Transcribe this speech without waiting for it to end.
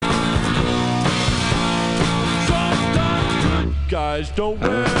guys don't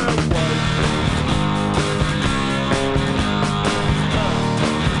wear white.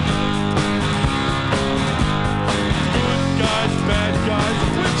 Bad guys,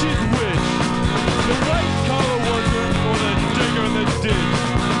 which is which? The white collar worker or the digger in the ditch?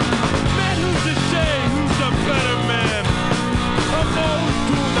 Man, who's to say who's the better man? I'm always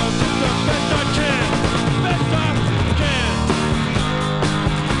doing the best I can. Best I can.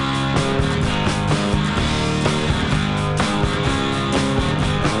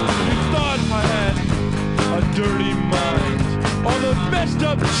 You thought I had a dirty mind. All the messed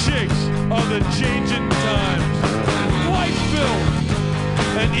up chicks of the changing times. White film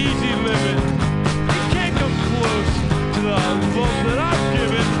and easy living. You can't come close to the love that I've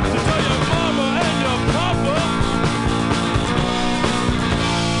given to tell your mama and your papa.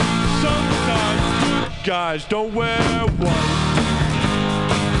 Sometimes good guys don't wear white.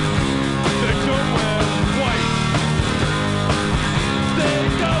 They don't wear white. They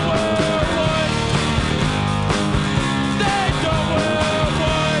don't wear white. They don't wear white.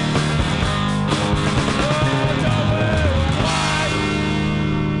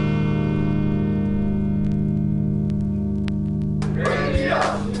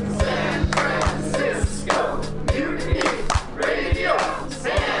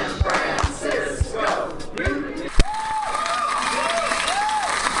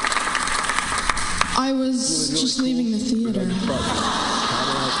 I was just leaving the theater.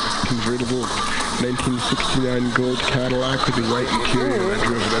 Convertible 1969 gold Cadillac with the white interior. I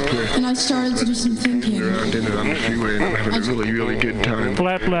drove it up here. And I started to do some thinking. Around in it on the freeway, and I'm having a really, really good time.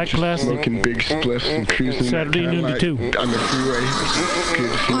 Flat black glasses. Smoking big spliffs and cruising Saturday noon to 2 on the freeway. It's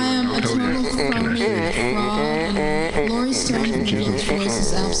good to see. I am a total phony, fraud, and Laurie Stone's voice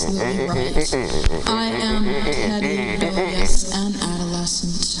is absolutely right. I am petty, rebellious, and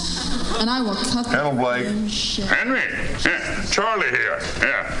adolescent. And I will cut the Hello, Blake. shit. Henry, yeah, Charlie here.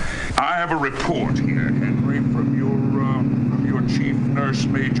 Yeah, I have a report here, Henry, from your chief nurse,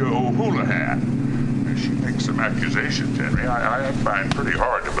 Major O'Houlihan. She makes some accusations, Henry. I find pretty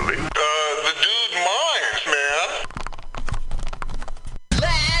hard to believe. The dude minds, man.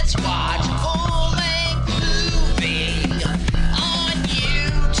 Let's watch full-length movie on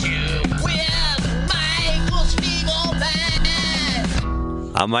YouTube with Michael Spiegelman.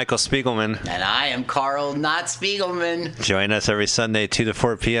 I'm Michael Spiegelman. And I am Carl Not Spiegelman. Join us every Sunday, 2 to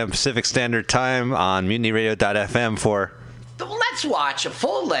 4 p.m. Pacific Standard Time on MutinyRadio.fm for Let's watch a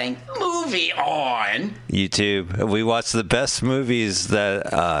full-length movie on YouTube. We watch the best movies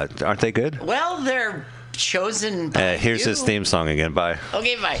that, aren't they good? Well, they're chosen by Here's you. his theme song again. Bye.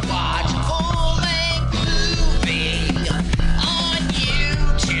 Okay, bye. Watch full-length movie on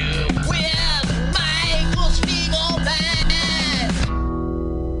YouTube with Michael Spiegelman.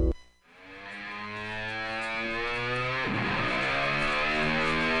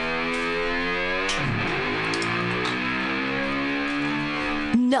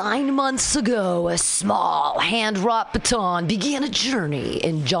 9 months ago, a small hand-wrought baton began a journey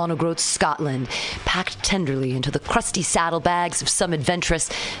in John O'Groats, Scotland, packed tenderly into the crusty saddlebags of some adventuress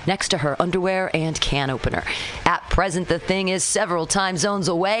next to her underwear and can opener. At present, the thing is several time zones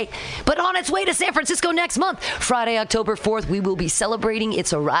away, but on its way to San Francisco next month. Friday, October 4th, we will be celebrating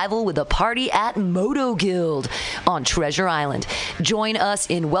its arrival with a party at Moto Guild on Treasure Island. Join us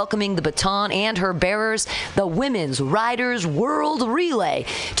in welcoming the baton and her bearers, the Women's Riders World Relay,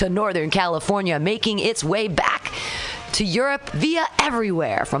 to Northern California, making its way back to Europe via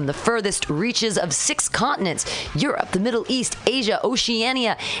everywhere from the furthest reaches of 6 continents, Europe, the Middle East, Asia,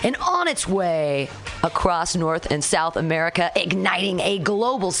 Oceania, and on its way across North and South America, igniting a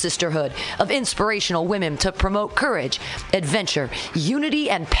global sisterhood of inspirational women to promote courage, adventure, unity,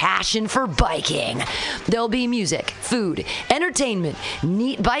 and passion for biking. There'll be music, food, entertainment,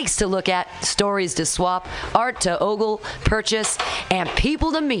 neat bikes to look at, stories to swap, art to ogle, purchase, and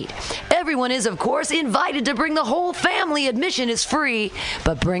people to meet. Everyone is, of course, invited to bring the whole family. Admission is free,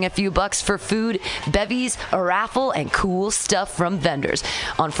 but bring a few bucks for food, bevies, a raffle, and cool stuff from vendors.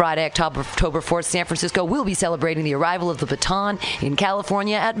 On Friday, October 4th, San Francisco will be celebrating the arrival of the baton in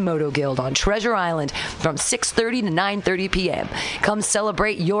California at Moto Guild on Treasure Island from 6:30 to 9:30 p.m. Come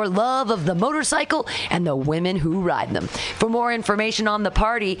celebrate your love of the motorcycle and the women who ride them. For more information on the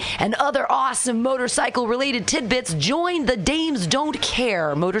party and other awesome motorcycle-related tidbits, join the Dames Don't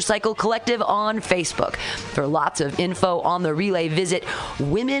Care Motorcycle Collective on Facebook. For lots of info on the relay, visit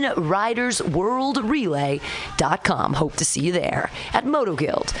womenridersworldrelay.com. Hope to see you there at Moto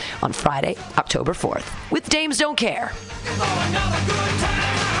Guild on Friday, October 4th with Dames Don't Care.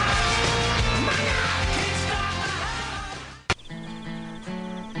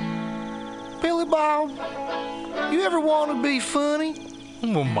 Billy Bob? You ever want to be funny?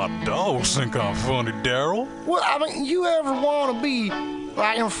 Well, my dogs think I'm funny, Daryl. Well, I mean, you ever want to be,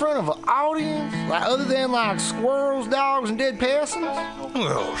 like, in front of an audience? Like, other than, like, squirrels, dogs, and dead peasants?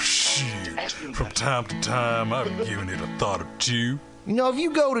 Oh, shit. From time to time, I've given it a thought or two. You know, if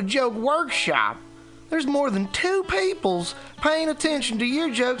you go to Joke Workshop, there's more than 2 peoples paying attention to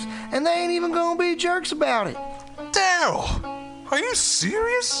your jokes, and they ain't even gonna be jerks about it. Daryl, are you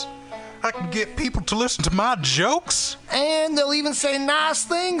serious? I can get people to listen to my jokes? And they'll even say nice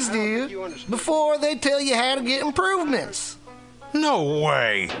things to you before they tell you how to get improvements. No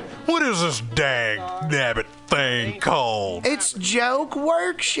way. What is this dag-nabbit thing called? It's Joke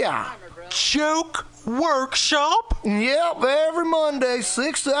Workshop. Joke Workshop? Yep, every Monday,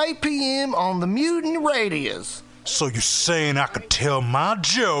 6 to 8 p.m. on the MutinyRadio. So you're saying I could tell my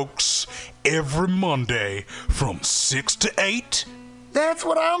jokes every Monday from 6 to 8? That's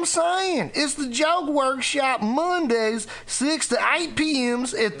what I'm saying. It's the Joke Workshop Mondays, 6 to 8 p.m.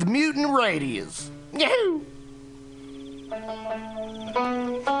 at the MutinyRadio. Yahoo!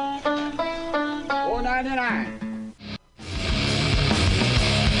 $4.99.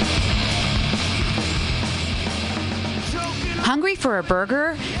 Hungry for a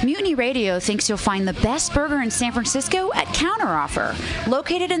burger? Mutiny Radio thinks you'll find the best burger in San Francisco at Counteroffer,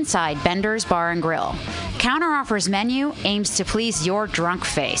 located inside Bender's Bar and Grill. Counteroffer's menu aims to please your drunk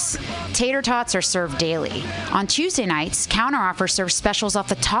face. Tater tots are served daily. On Tuesday nights, Counteroffer serves specials off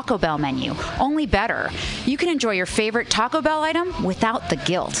the Taco Bell menu, only better. You can enjoy your favorite Taco Bell item without the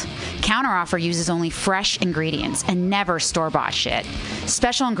guilt. Counteroffer uses only fresh ingredients and never store-bought shit.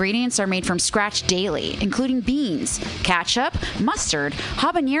 Special ingredients are made from scratch daily, including beans, ketchup, mustard,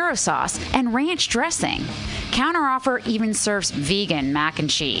 habanero sauce, and ranch dressing. Counteroffer even serves vegan mac and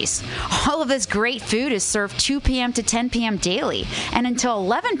cheese. All of this great food is served 2 p.m. to 10 p.m. daily and until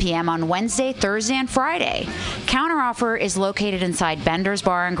 11 p.m. on Wednesday, Thursday, and Friday. Counteroffer is located inside Bender's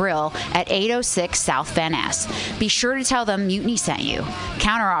Bar and Grill at 806 South Van Ness. Be sure to tell them Mutiny sent you.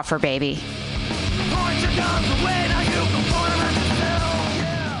 Counteroffer, baby.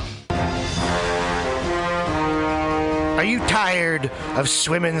 Are you tired of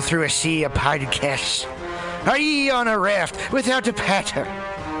swimming through a sea of podcasts? Are ye on a raft without a paddle?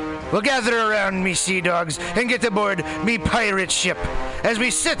 Well, gather around me, sea dogs, and get aboard me pirate ship as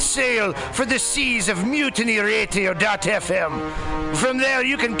we set sail for the seas of MutinyRadio.fm. From there,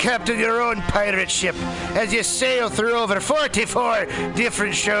 you can captain your own pirate ship as you sail through over 44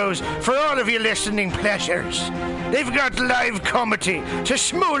 different shows for all of your listening pleasures. They've got live comedy to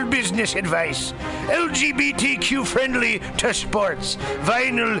small business advice, LGBTQ friendly to sports,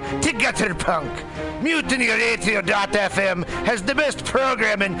 vinyl to gutter punk. MutinyRadio.fm has the best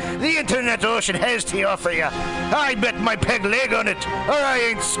programming the internet ocean has to offer you. I bet my peg leg on it, or I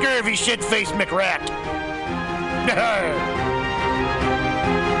ain't scurvy shit-faced McRat.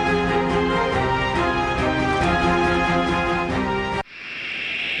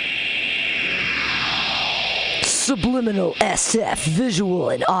 Subliminal SF visual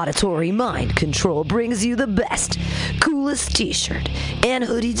and auditory mind control brings you the best, coolest t-shirt and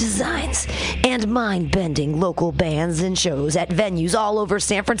hoodie designs and mind-bending local bands and shows at venues all over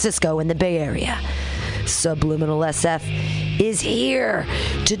San Francisco and the Bay Area. Subliminal SF is here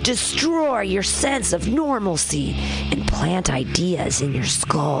to destroy your sense of normalcy and plant ideas in your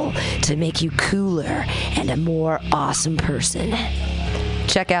skull to make you cooler and a more awesome person.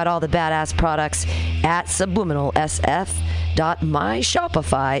 Check out all the badass products at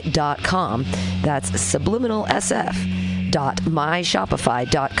subliminalsf.myshopify.com. That's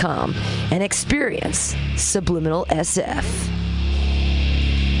subliminalsf.myshopify.com and experience Subliminal SF.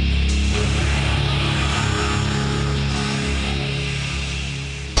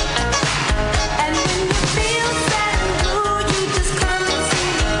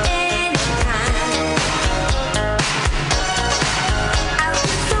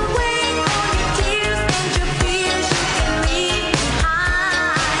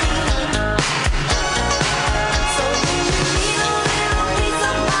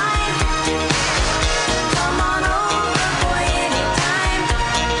 Come on over, boy.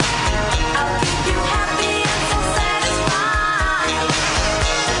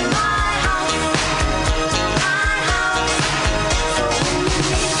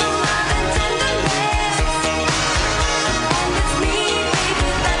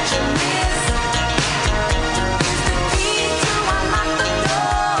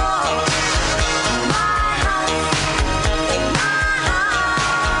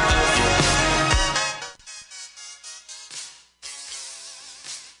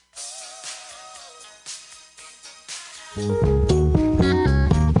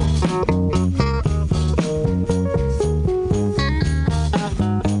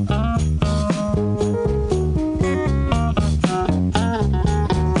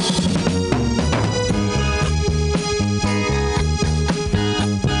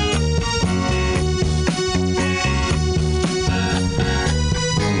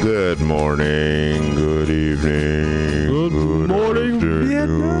 Good morning, good evening, good morning,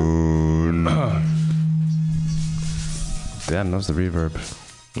 Vietnam. Damn, that was the reverb.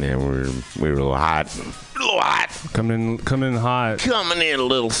 Yeah, we were a little hot. Coming in hot. Coming in a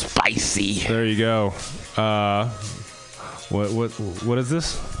little spicy. There you go. What is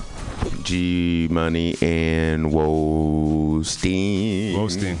this? G Money and Wostein.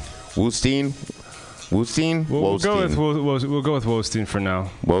 Wostein? We'll go with Wostein for now.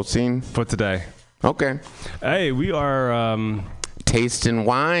 Wostein? For today. Okay. Hey, we are tasting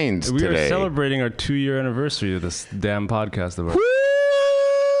wines today. We are celebrating our 2-year anniversary of this damn podcast of ours.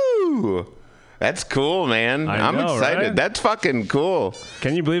 Woo! That's cool, man. I'm excited. Right? That's fucking cool.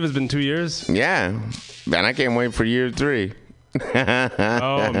 Can you believe it's been 2 years? Yeah. And I can't wait for year 3.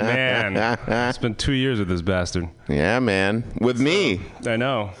 Oh, man. It's been 2 years with this bastard. Yeah, man. With me. I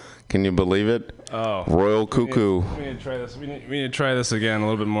know. Can you believe it? Oh. Royal Cuckoo. We need to try this. We need to try this again a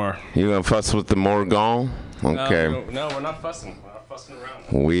little bit more. You gonna fuss with the Morgon? Okay. No, we're not fussing. We're not fussing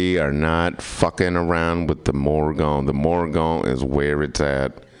around. We are not fucking around with the Morgon. The Morgon is where it's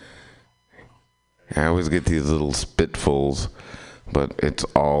at. I always get these little spitfuls, but it's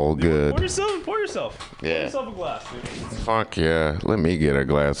all good. Pour yourself. Yeah. Pour yourself a glass, dude. Fuck yeah. Let me get a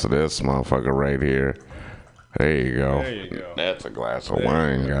glass of this motherfucker right here. There you go. There you go. That's a glass of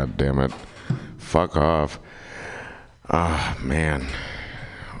wine, god damn it. Fuck off. Ah, man.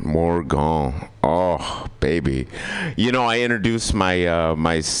 Morgon. Oh, baby. You know, I introduced my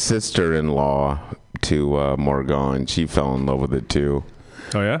my sister-in-law to Morgon. She fell in love with it too.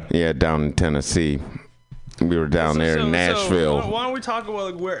 Oh, yeah? Yeah, down in Tennessee. We were down there in Nashville. So why don't we talk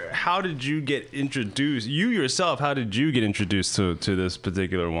about how did you get introduced? You yourself, how did you get introduced to this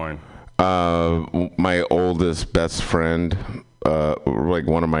particular wine? My oldest best friend, like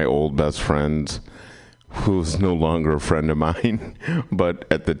one of my old best friends, who's no longer a friend of mine, but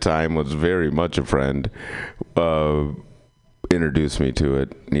at the time was very much a friend, introduced me to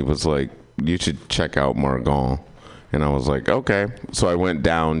it. And he was like, you should check out Morgon. And I was like, okay. So I went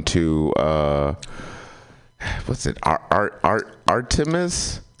down to, what's it,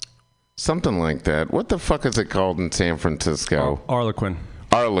 Artemis? Something like that. What the fuck is it called in San Francisco? Arlequin.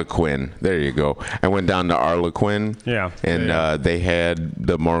 Arlequin. There you go. I went down to Arlequin. Yeah. And they had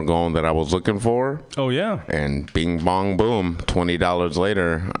the Morgon that I was looking for. Oh, yeah. And bing, bong, boom. $20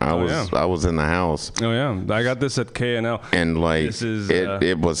 later, I was in the house. Oh, yeah. I got this at K&L. And, like,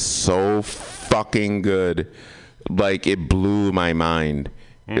 it was so fucking good. Like, it blew my mind.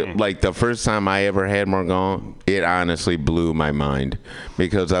 Like, the first time I ever had Morgon, it honestly blew my mind.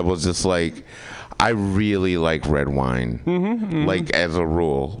 Because I was just like, I really like red wine. Like, as a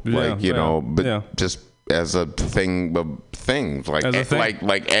rule. Like, you know, but just as a thing of things. Like,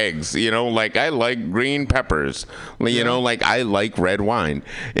 like eggs. You know, like, I like green peppers. You know, like, I like red wine.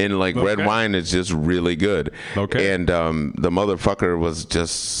 And, like, red wine is just really good. Okay. And the motherfucker was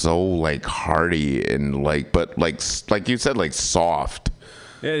just so, like, hearty and, like, but, like you said, like, soft.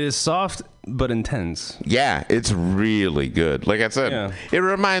 Yeah, it is soft but intense. Yeah, it's really good. Like I said, it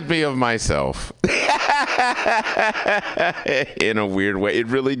reminds me of myself. In a weird way. It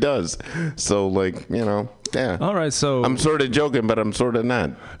really does. So, like, you know, yeah. All right, so I'm sort of joking, but I'm sort of not.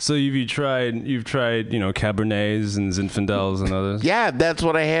 So you've tried, you know, Cabernets and Zinfandels and others? Yeah, that's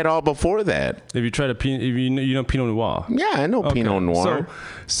what I had all before that. Have you tried you know Pinot Noir? Yeah, I know Pinot Noir.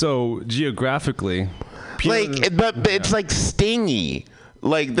 So geographically, but it's like stingy.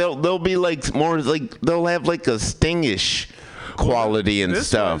 Like they'll be like more like they'll have like a stingish quality and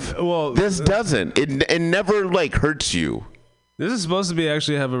stuff. This doesn't. It never like hurts you. This is supposed to be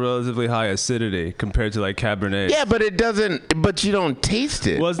actually have a relatively high acidity compared to like Cabernet. Yeah, but it doesn't. But you don't taste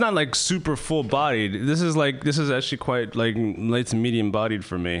it. Well, it's not like super full bodied. This is actually quite like light to medium bodied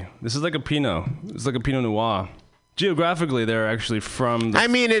for me. This is like a Pinot. It's like a Pinot Noir. Geographically, they're actually from. I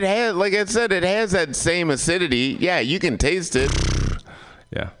mean, it has, like I said, it has that same acidity. Yeah, you can taste it.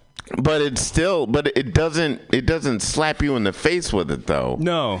 Yeah. But it doesn't slap you in the face with it though.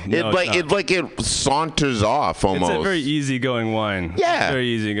 No, it saunters off almost. It's a very easygoing wine. Yeah. It's very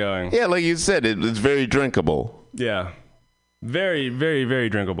easygoing. Yeah, like you said, it's very drinkable. Yeah. Very, very, very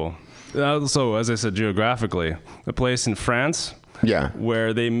drinkable. Also, as I said, geographically, a place in France. Yeah.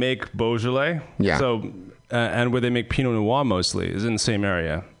 Where they make Beaujolais. Yeah. So, and where they make Pinot Noir mostly is in the same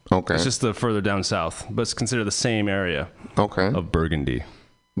area. Okay. It's just further down south, but it's considered the same area. Okay. Of Burgundy.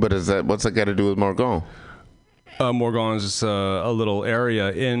 But what's that got to do with Morgon? Morgon is just a little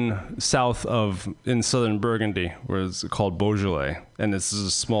area in southern Burgundy, where it's called Beaujolais, and this is a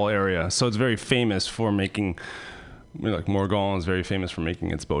small area. So it's very famous for making, like Morgon is very famous for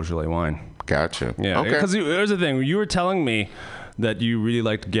making its Beaujolais wine. Gotcha. Yeah. Okay. Because here's the thing: you were telling me that you really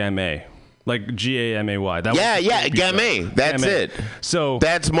liked Gamay. Like Gamay. Gamay. That's it. So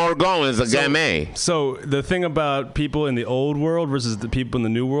that's Morgon is a Gamay. So the thing about people in the old world versus the people in the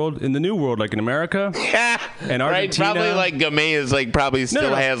new world. In the new world, like in America, and Argentina, right? Probably like Gamay is like probably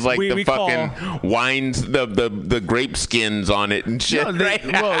still has like the fucking wines, the grape skins on it and shit. No,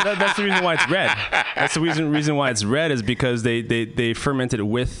 that's the reason why it's red. That's the reason why it's red is because they ferment it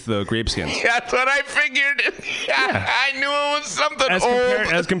with the grape skins. That's what I figured. I knew it was something old.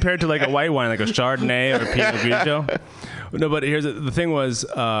 As compared to like a white wine, like a Chardonnay or a Pinot Grigio. No, but here's the thing was,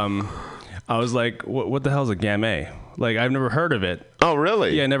 I was like, what the hell is a Gamay? Like, I've never heard of it. Oh,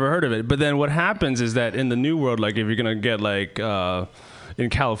 really? Yeah, I never heard of it. But then what happens is that in the new world, like if you're going to get like, in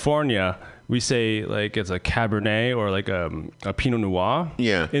California, we say like it's a Cabernet or like a Pinot Noir.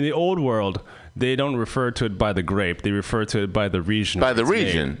 Yeah. In the old world, they don't refer to it by the grape. They refer to it by the region. By the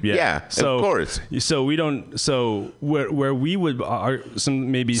region. Yeah, so, of course. So we don't. So where we would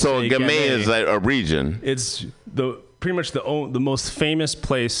maybe so say Gamay is like a region. It's pretty much the most famous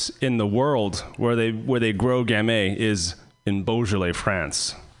place in the world where they grow Gamay is in Beaujolais,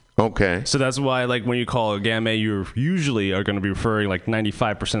 France. Okay. So that's why, like, when you call a Gamay, you usually are going to be referring, like,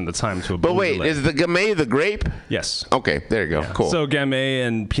 95% of the time to a Beaujolais. But wait, is the Gamay the grape? Yes. Okay, there you go. Yeah. Cool. So Gamay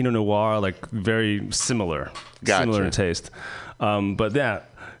and Pinot Noir are, like, very similar. Gotcha. Similar in taste. But yeah.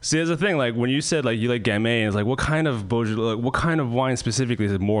 See, there's the thing, like, when you said, like, you like Gamay, it's like, what kind of Beaujolais, like, what kind of wine specifically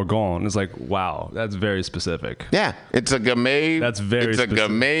is it Morgon? It's like, wow, that's very specific. Yeah, it's a Gamay. That's very specific. It's a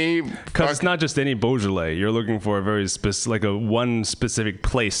Gamay. Because it's not just any Beaujolais. You're looking for a very like a one specific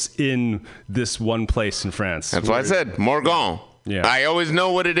place in this one place in France. That's why I said Morgon. Yeah. I always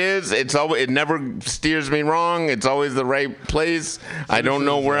know what it is. It never steers me wrong. It's always the right place. I don't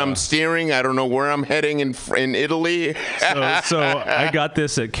know where I'm steering. I don't know where I'm heading in Italy. So I got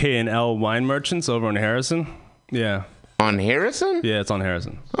this at K&L Wine Merchants over on Harrison. Yeah. On Harrison? Yeah, it's on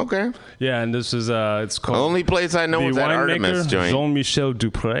Harrison. Okay. Yeah, and this is it's called. The only place I know is that Artemis joint. Jean-Michel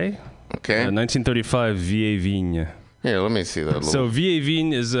Dupré. Okay. 1935 Vieille Vigne. Here, let me see that. So Vieille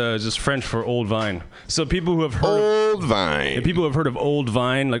Vigne is just French for old vine. So people who have heard old vine, people who have heard of old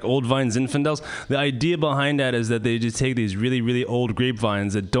vine, like old vine Zinfandels, the idea behind that is that they just take these really, really old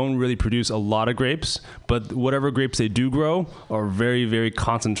grapevines that don't really produce a lot of grapes, but whatever grapes they do grow are very, very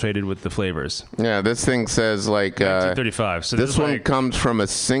concentrated with the flavors. Yeah, this thing says like 1935. So this one comes from a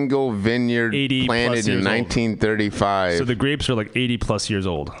single vineyard planted in 1935. So the grapes are like 80 plus years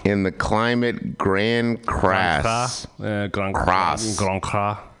old. In the climate Grand Cras. Grand Cras,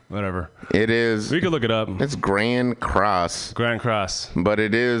 whatever. It is. We could look it up. It's Grand Cras. Grand Cras. But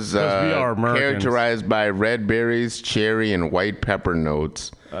it is characterized by red berries, cherry, and white pepper notes.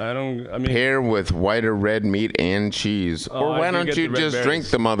 Pair with whiter red meat and cheese. Or why don't you just drink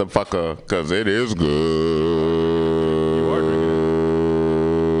the motherfucker? Because it is good. You are drinking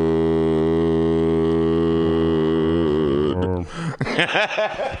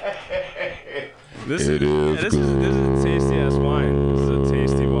This is a tasty ass wine. This is a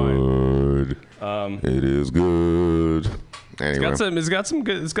tasty wine. It is good. Anyway. It's got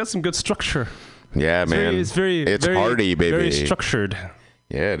some good structure. Yeah, man. It's very hearty, baby. Very structured.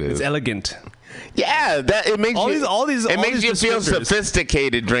 Yeah, it is. It's elegant. Yeah, it makes you feel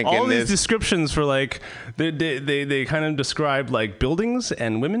sophisticated drinking all this. These descriptions for like they kind of describe like buildings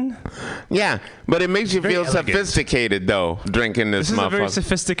and women. Yeah, but it makes you feel sophisticated though drinking this. This is a very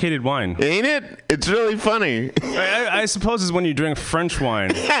sophisticated wine, ain't it? It's really funny. I suppose it's when you drink French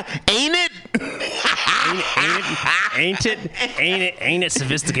wine. Ain't it? Ain't it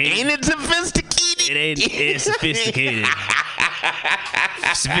sophisticated? Ain't it sophisticated? It's sophisticated.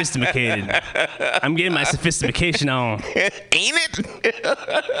 Sophisticated. I'm getting my sophistication on. Ain't it?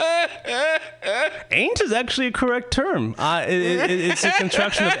 Ain't is actually a correct term. It's a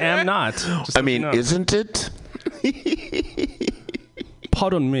contraction of am not. Isn't it?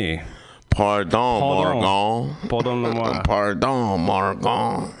 Pardon me. Pardon, Morgon. Pardon moi. Pardon,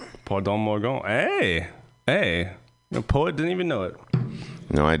 Morgon. Pardon, Morgon. Hey. The poet didn't even know it.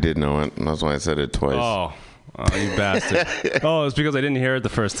 No, I did know it. That's why I said it twice. Oh, you bastard. It's because I didn't hear it the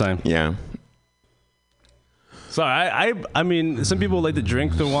first time. Yeah. So I mean, some people like to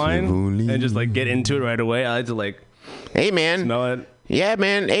drink the wine and just like get into it right away. I like to like, hey man, smell it. Yeah,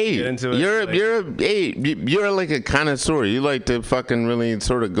 man. Hey, you're like a connoisseur. You like to fucking really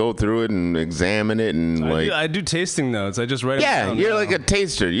sort of go through it and examine it and I do tasting notes. I just write it down. Yeah, you're like a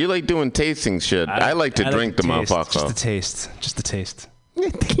taster. You like doing tasting shit. I like to drink the motherfucker. Just the taste. Just the taste.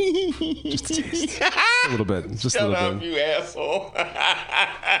 Just a taste. A little bit. Just a little bit. You asshole.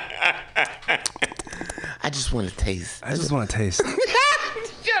 I just want to taste. I just want to taste.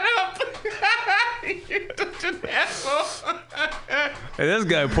 Shut up. You're such an asshole. Hey, this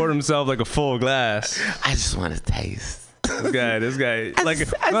guy poured himself like a full glass. I just want to taste. This guy.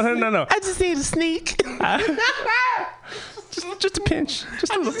 No. I just need a sneak. Just a pinch.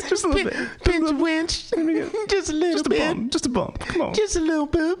 Just a little bit. Pinch winch. Just a little bit. Just a bump. Come on. Just a little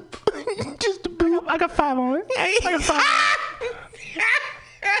boop. Just a boop. I got 5 on it. I got 5.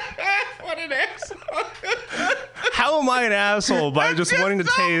 What an asshole. How am I an asshole by just wanting to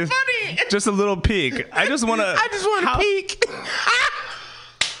taste just a little peek? I just want to peek.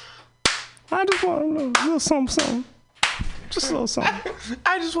 I just want a little something. Just a little something.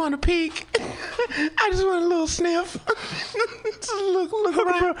 I just want to peek. I just want a little sniff. Just look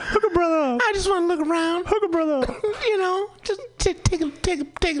around. Hook a brother up. I just want to look around. Hook a brother up. You know, just take a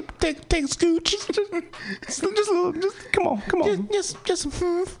scooch. Just a little. Just come on. Just just a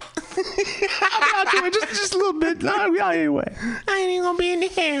little bit. I'll be out anyway. I ain't even gonna be in the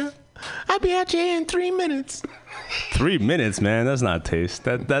hair. I'll be out your hair in 3 minutes. 3 minutes, man. That's not taste.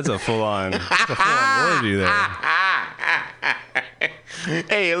 That's a full on orgy there.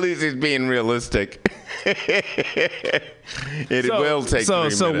 Hey, at least he's being realistic. It will take 3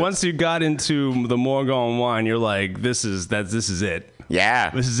 minutes. So once you got into the Morgon wine, you're like, this is it. Yeah.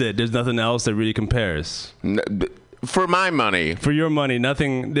 This is it. There's nothing else that really compares. For my money. For your money,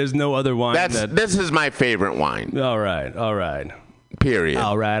 nothing. There's no other wine. This is my favorite wine. All right. Period.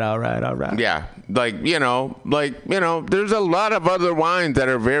 All right. Yeah. Like, there's a lot of other wines that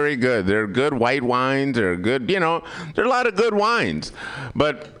are very good. They're good white wines. They're good, there are a lot of good wines.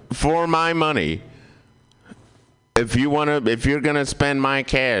 But for my money, if you're going to spend my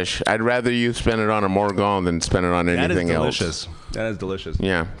cash, I'd rather you spend it on a Morgon than spend it on anything else. That is delicious.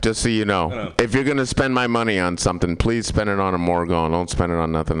 Yeah, just so you know. If you're going to spend my money on something, please spend it on a Morgon. Don't spend it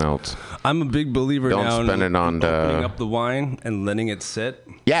on nothing else. I'm a big believer now Don't spend it on opening up the wine and letting it sit.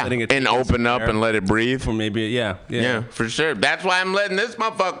 Yeah, and open up and let it breathe. For maybe, yeah, for sure. That's why I'm letting this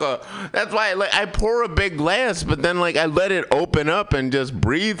motherfucker. That's why I pour a big glass, but then I let it open up and just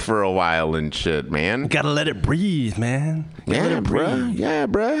breathe for a while and shit, man. You gotta let it breathe, man. Yeah, bruh. Yeah,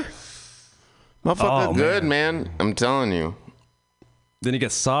 bruh. Motherfucker, good, man. I'm telling you. Then it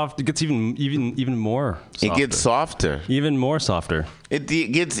gets soft. It gets even more softer. It gets softer. Even more softer. It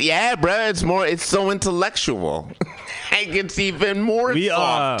gets, bruh. It's so intellectual. It gets even more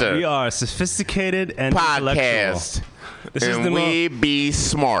softer. We are sophisticated and podcast. Intellectual. We be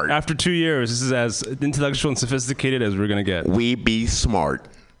smart. After 2 years, this is as intellectual and sophisticated as we're going to get. We be smart.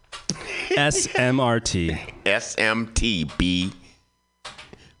 SMRT. SMTB.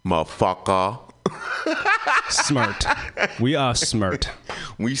 Motherfucker. Smart. We are smart.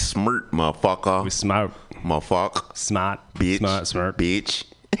 We smart, motherfucker. We smart. Motherfucker. Smart. Bitch. Smart. Bitch.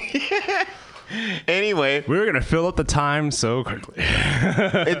 Anyway. We're going to fill up the time so quickly.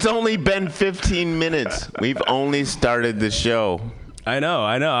 It's only been 15 minutes. We've only started the show. I know.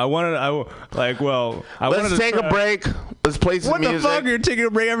 Let's take a break. Let's play some music. What the fuck? You're taking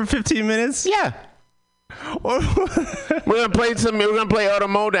a break every 15 minutes? Yeah. We're gonna play Auto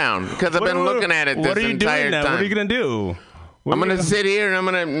Mowdown because I've been looking at it this entire time. What are you gonna do? I'm gonna sit here and I'm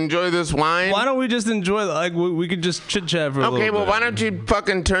gonna enjoy this wine. Why don't we just enjoy? We could just chit chat for a little bit. Okay, well, why don't you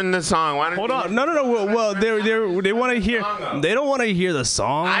fucking turn the song? Hold on. No. Well, they want to hear. They don't want to hear the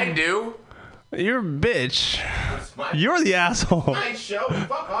song. I do. You're a bitch. You're the asshole. My show.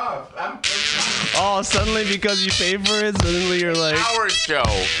 Fuck off. Oh, suddenly because you pay for it, suddenly you're like our show.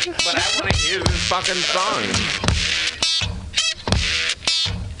 But I want to hear this fucking song.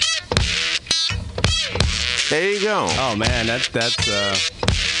 There you go. Oh man, that's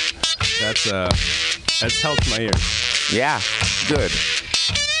helped my ears. Yeah, good.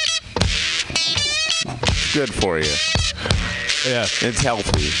 Good for you. Yeah, it's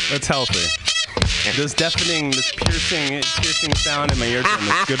healthy. It's healthy. This piercing sound in my eardrum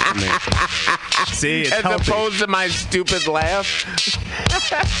is good for me. See, it's healthy. As opposed to my stupid laugh.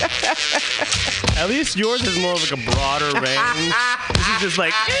 At least yours is more of like a broader range. This is just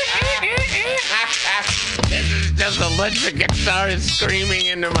like. This is just electric guitar screaming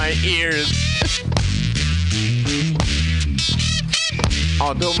into my ears.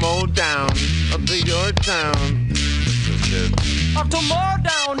 Auto Mowdown up to your town. Auto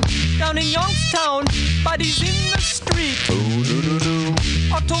Mowdown down in Youngstown, bodies in the street.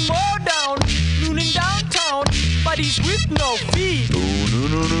 Auto Mowdown, nooning downtown, bodies with no feet.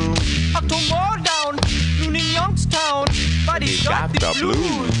 Auto Mowdown, nooning Youngstown, bodies got the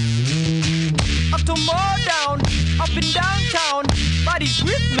blues. Auto Mowdown, up in downtown, bodies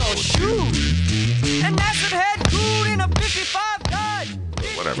with no shoes. And acid head cool in a 55 guide.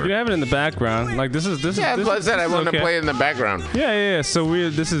 Whatever. You can have it in the background. Like this is. Yeah, that's what I said. I wanted to play it in the background. Yeah. So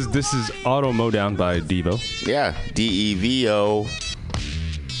this is Auto Mowdown by Devo. Yeah, DEVO.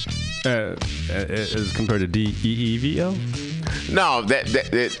 As compared to DEEVO? No, that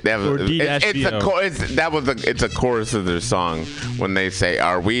was it's a chorus of their song when they say,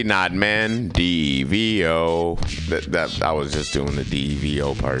 "Are we not men?" DEVO. That I was just doing the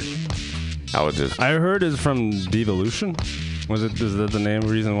DEVO part. I heard it's from Devolution. Is that the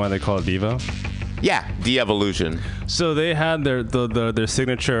reason why they call it Devo? Yeah, De-Evolution. So they had their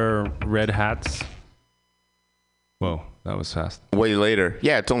signature red hats. Whoa, that was fast. Way later.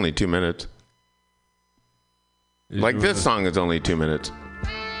 Yeah, it's only 2 minutes. Like this song is only 2 minutes.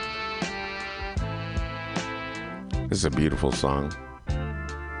 This is a beautiful song.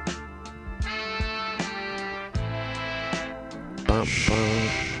 Bum, bum.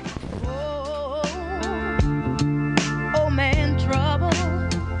 Oh man, trouble.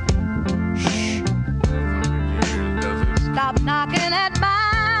 Stop knocking at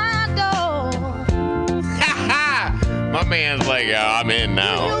my door. My man's like, I'm in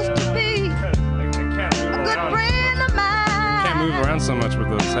now. Used to be a good friend of mine. Can't move around so much with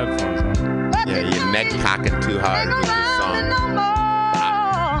those headphones on. Yeah, your neck cocking too hard with this song.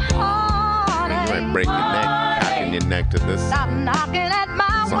 You might break your neck, cocking your neck to this. Stop knocking at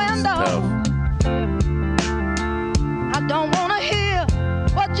my window. Tough. I don't want to hear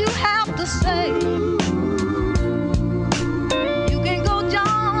what you have to say. You can go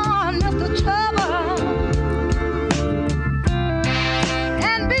John, Mr. Trouble,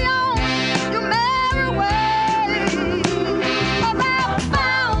 and be on your merry way. 'Cause I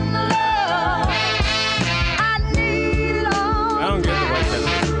found the love I need all. I don't get the white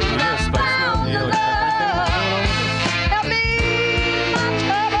headphones. You got a spice now? You got like Help me, my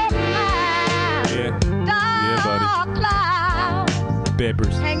troubled mind. Yeah, buddy. Dark clouds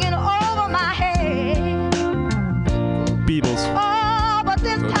Papers. hanging over my head. Beebles. Oh, but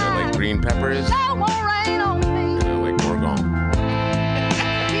this Those are time like green peppers. snow won't rain on me. They're like Morgon.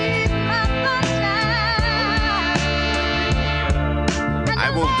 Keep my sunshine. I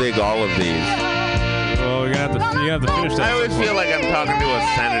will dig all of these. Oh, you have to finish that. I always feel like I'm talking to a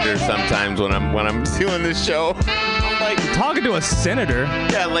senator sometimes when I'm doing this show. I'm like talking to a senator.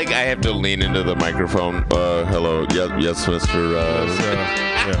 Yeah, like I have to lean into the microphone. Hello, yes, Mr.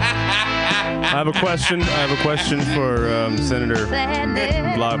 I have a question. For Senator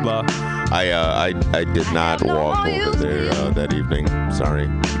blah blah. I did not walk over there that evening. Sorry.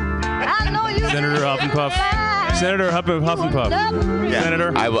 Senator Huff and Puff. Senator Huff and Puff. Yeah.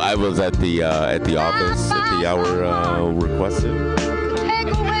 Senator. I was at the office at the hour requested. Take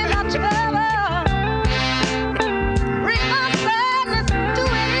away my trouble. Bring my sadness to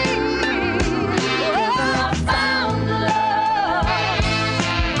ease. Oh, I found love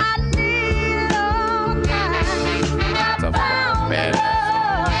I need all time. That's a fucking bad.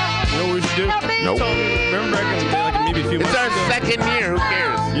 You know what we should do? Nope. Remember back in the day, like maybe a few months ago. It's our second year. Who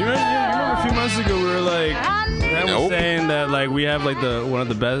cares? You remember a few months ago we were like, was saying that like we have like one of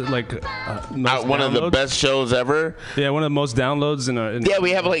the best one of the best shows ever. Yeah, one of the most downloads in our. Yeah,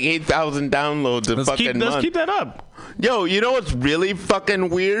 we have like 8,000 downloads a fucking month. Let's keep that up. Yo, you know what's really fucking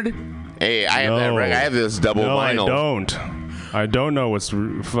weird? Hey, I have that. I have this double vinyl. I don't know what's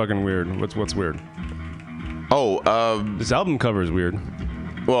fucking weird. What's weird? Oh, this album cover is weird.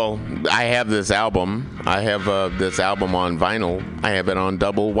 Well, I have this album. I have this album on vinyl. I have it on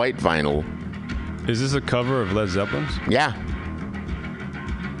double white vinyl. Is this a cover of Led Zeppelin's? Yeah.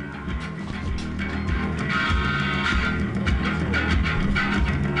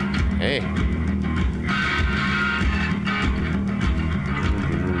 Hey.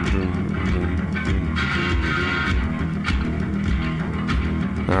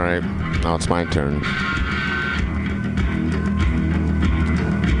 All right. Now it's my turn.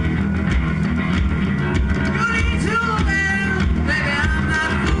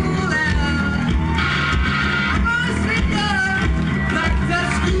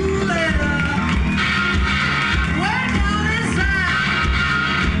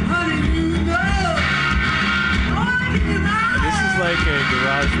 Like a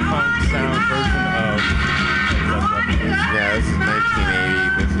garage punk sound version of yeah, this is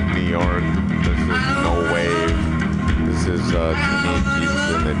 1980. This is New York. This is No Wave. This is Teenage Jesus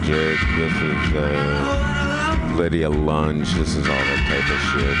and the Jerk. This is Lydia Lunch. This is all that type of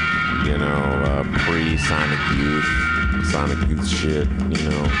shit. You know, pre-Sonic Youth shit. You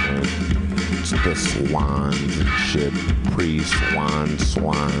know, the Swans and shit. Swans.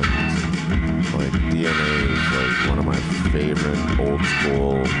 Like DNA is like one of my favorite old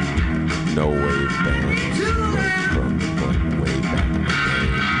school no wave bands, like from like way back in the day.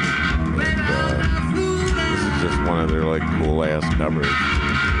 And this is just one of their like cool ass covers.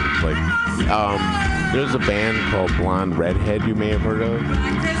 Like, there's a band called Blonde Redhead you may have heard of.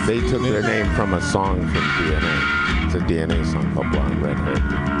 They took their name from a song from DNA. It's a DNA song called Blonde Redhead.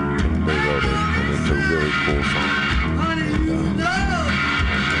 And they wrote it, and it's a really cool song. And,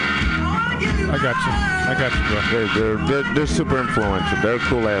 I got you, bro. They're super influential. They're a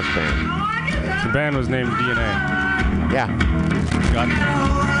cool ass band. The band was named DNA. Yeah. Got it.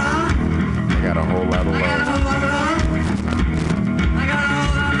 I got a whole lot of love.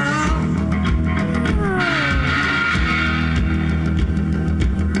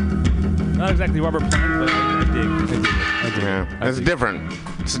 Not exactly Robert Plant, but I dig. Yeah, it's different.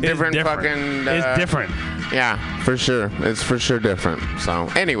 It's different. Fucking. It's different. Yeah, for sure. It's for sure different. So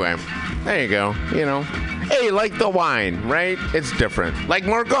anyway, there you go. You know, hey, like the wine, right? It's different. Like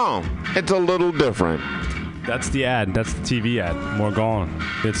Morgon, it's a little different. That's the ad. That's the TV ad. Morgon.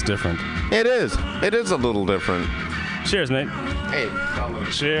 It's different. It is. It is a little different. Cheers, mate. Hey,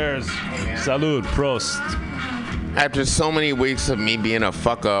 salud. Cheers. Salud. Prost. After so many weeks of me being a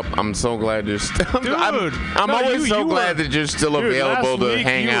fuck up, I'm so glad you're still. I'm always so glad that you're still available to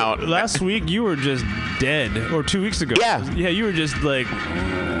hang out. Last week you were just dead, or 2 weeks ago. Yeah, you were just like,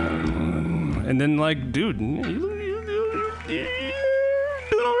 and then like, dude, you're doing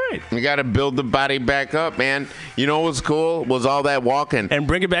all right. You got to build the body back up, man. You know what was cool was all that walking and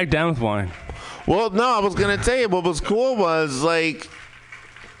bring it back down with wine. Well, no, I was gonna tell you what was cool was like.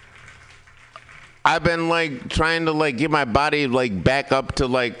 I've been like trying to like get my body like back up to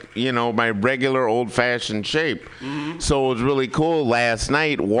like, you know, my regular old-fashioned shape. Mm-hmm. So it was really cool last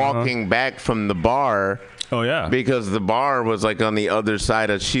night walking back from the bar. Oh yeah. Because the bar was like on the other side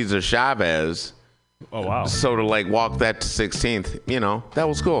of Cesar Chavez. Oh wow. So to like walk that to 16th, you know, that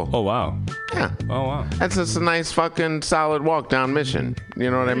was cool. Oh wow. Yeah. Oh wow. That's just a nice fucking solid walk down Mission. You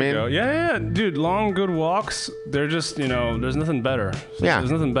know what I mean? Yeah, dude. Long good walks. They're just, you know, there's nothing better. Yeah.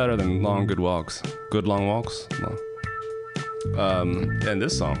 There's nothing better than long good walks. Good long walks. And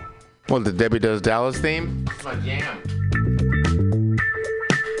this song. What, the Debbie Does Dallas theme? It's my jam.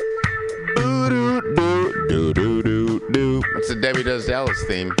 It's the Debbie Does Dallas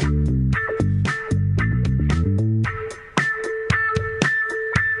theme.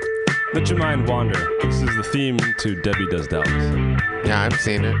 Let your mind wander. This is the theme to Debbie Does Dallas. Yeah, I've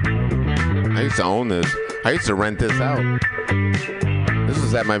seen it. I used to own this. I used to rent this out. This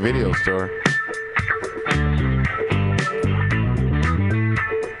was at my video store.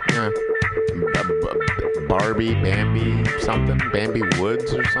 Yeah. Bambi something. Bambi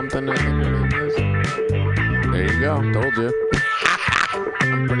Woods or something, I think her name is. There you go. Told you.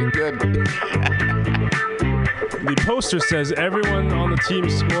 I'm pretty good. The poster says everyone on the team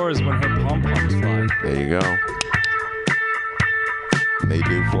scores when her pom-poms fly. There you go. They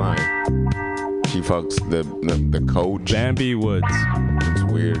do fly. She fucks the coach. Bambi Woods. It's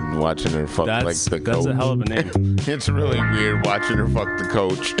weird watching her fuck like the coach. That's a hell of a name. It's really weird watching her fuck the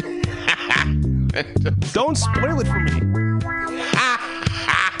coach. Don't spoil it for me.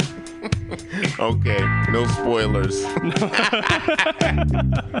 Okay, no spoilers.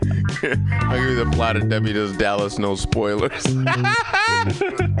 I'll give you the plot of Debbie Does Dallas, no spoilers.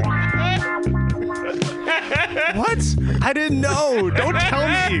 What? I didn't know. Don't tell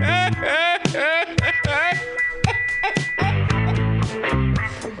me.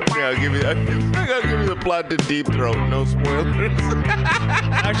 Yeah, I'll give you the plot to Deep Throat, no spoilers.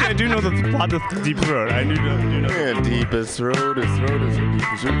 Actually, I do know the plot of Deep Throat. I do know. Yeah, deepest throat is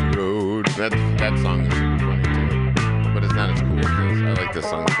deepest throat. That song is super funny too, but it's not as cool as this. I like this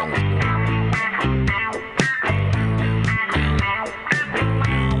song. The song is cool.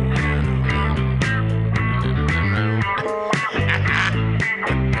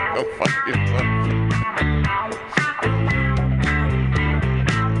 Go fuck yourself.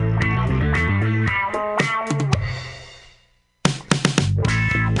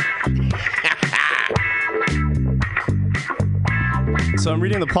 So I'm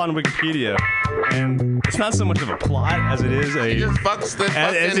reading the plot on Wikipedia, and it's not so much of a plot as it is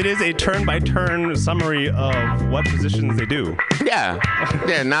a turn-by-turn summary of what positions they do. Yeah.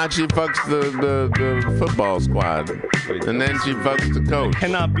 Now she fucks the football squad, and then she fucks the coach. It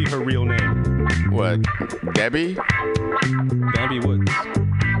cannot be her real name. What? Debbie? Bambi Woods.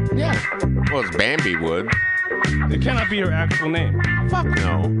 Yeah. Well, it's Bambi Woods. It cannot be her actual name. Fuck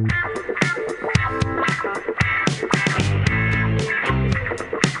no.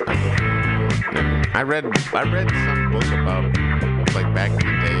 I read some book about like back in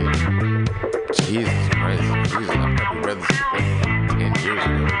the day. Jesus Christ. I probably read this like 10 years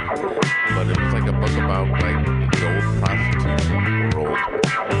ago. But it was like a book about like the old prostitution world.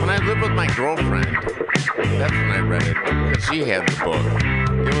 When I lived with my girlfriend, that's when I read it. Because she had the book.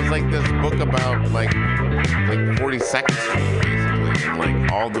 It was like this book about like 42nd Street, basically, and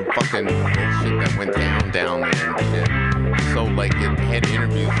like all the fucking bullshit that went down there and shit. So like it had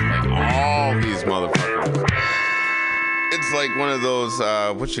interviews with like all these motherfuckers. It's like one of those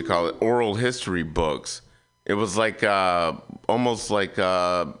what you call it, oral history books. It was like almost like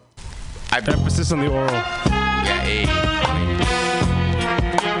emphasis on the oral. Yeah,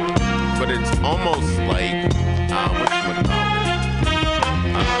 but it's almost like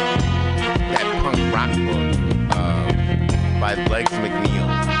that punk rock book by Legs McNeil.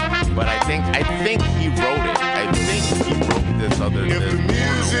 But I think he wrote it. I think he wrote this other than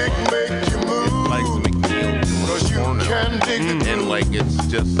music make you move. Legs McNeil porno. And like it's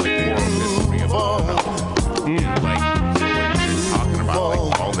just like oral history about like so like you're talking about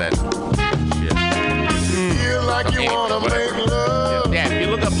like all that shit. Feel like you wanna make love. Yeah, if you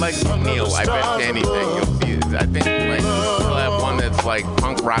look up Legs McNeil, I bet you anything you'll see it. I think like we'll have one that's like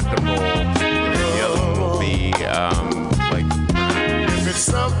punk rock and roll, and the other one will be like. If it's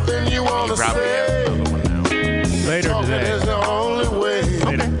something you wanna say, probably have another one now. Later today. Is the only way.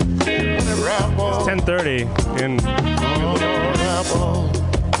 Later. It's 10:30 and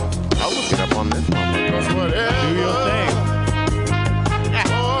I'll look it up on this one. Do your thing.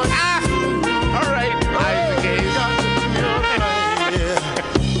 All right, Isaac Hayes.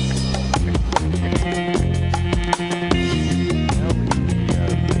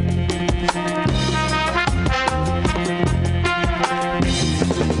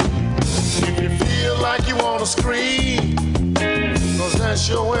 If you feel like you wanna scream, 'cause that's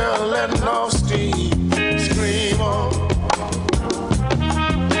your way of letting off steam. Scream on.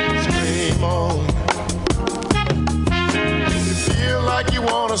 Scream on. If you feel like you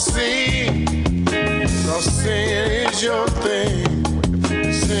wanna sing, 'cause singing is your thing.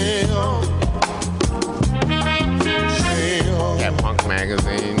 Sing on. Sing on. Yeah, Punk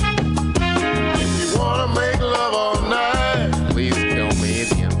Magazine. If you wanna make love all night, please kill me,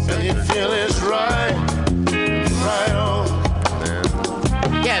 the uncensored. And you feel it's right. Right on.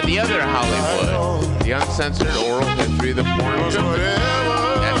 Yeah, the other Hollywood. The uncensored oral history of the porn. That's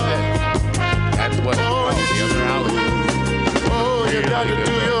it. That's what it's called. The other Hollywood. Oh, you got to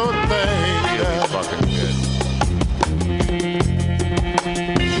do your thing. Really fucking good.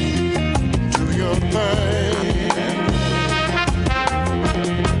 Do your thing.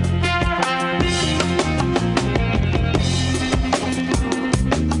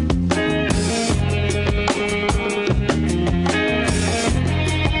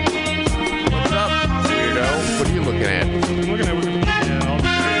 What are you looking at? I'm looking at all the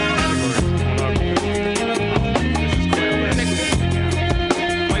categories.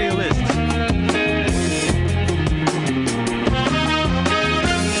 Why your list?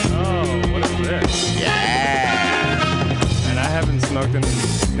 Oh, what is this? Yeah. And I haven't smoked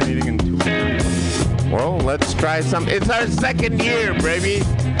anything in 2 years. Well, let's try some. It's our second year, baby.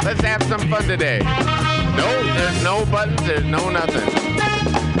 Let's have some fun today. No, there's no buttons. There's no nothing.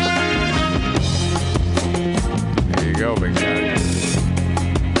 There you go, big guy.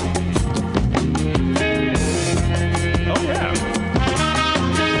 Oh, yeah.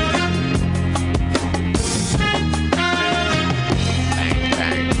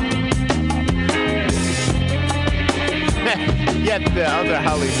 Yet the other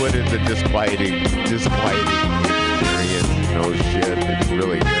Hollywood is a disquieting experience. No shit. It's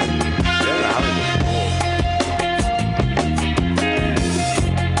really good. The other Hollywood's cool.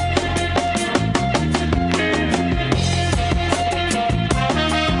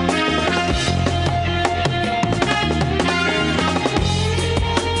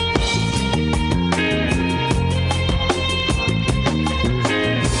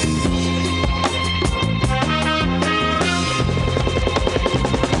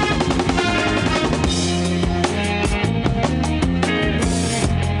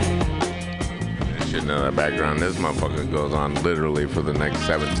 Background. This motherfucker goes on literally for the next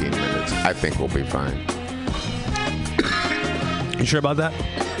 17 minutes. I think we'll be fine. You sure about that?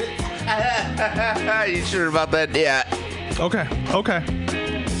 You sure about that? Yeah. Okay. Okay.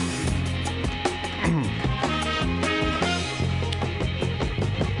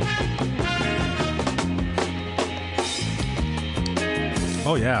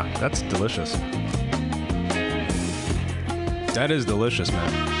 Oh yeah, that's delicious. That is delicious,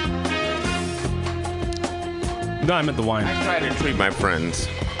 man. No, I meant the wine. I try to treat my friends.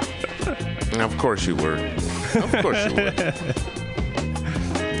 Of course you were. Of course you were.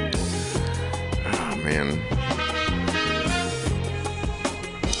 Oh, man.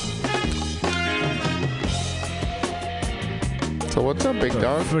 So what's up, big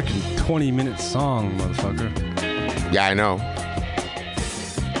dog? Freaking 20-minute song, motherfucker. Yeah, I know.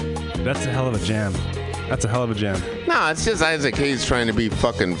 That's a hell of a jam. That's a hell of a jam. No, it's just Isaac Hayes trying to be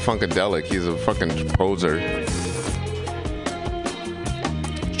fucking funkadelic. He's a fucking poser.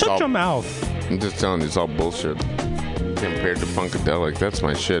 Shut your mouth. I'm just telling you, it's all bullshit. Compared to funkadelic, that's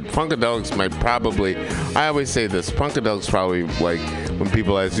my shit. Funkadelic's I always say this, Funkadelic's probably like, when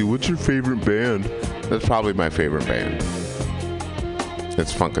people ask you, what's your favorite band? That's probably my favorite band.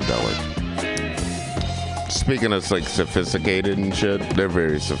 It's Funkadelic. Speaking of like sophisticated and shit, they're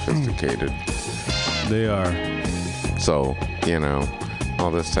very sophisticated. They are. So, you know,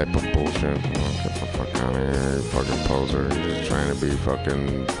 all this type of bullshit. Get the fuck out of here, you fucking poser. You're just trying to be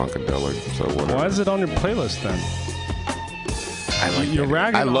fucking Funkadelic, so whatever. Why is it on your playlist then?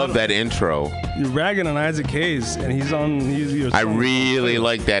 I love that intro. You're ragging on Isaac Hayes, and he's I really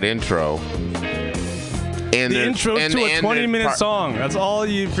like that intro. And the intro to a 20-minute song. That's all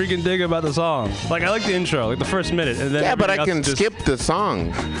you freaking dig about the song. Like, I like the intro, like the first minute. And then yeah, but I can skip the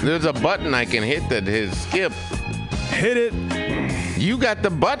song. There's a button I can hit that is skip. Hit it. You got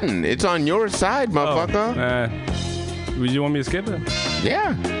the button. It's on your side, motherfucker. Would you want me to skip it?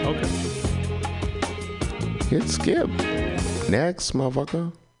 Yeah. Okay. Hit skip. Next,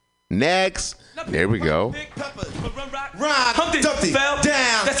 motherfucker. Next. There we go. Humpty fell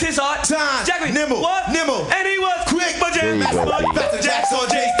down. That's his art. Time. Jackie nimble. What? Nimble. And he was quick, but Jam Master Jack's on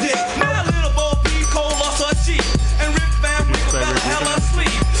Jay's dick. Now little Bo Peep Cole lost her sheep. And Rip Van Winkle fell the hell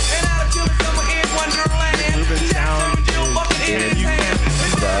asleep. And out of chilling summer in Wonderland. Jackson Jill bucket in his hand.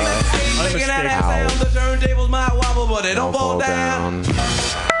 Making that ass sound. The turntables might wobble, but they don't fall down.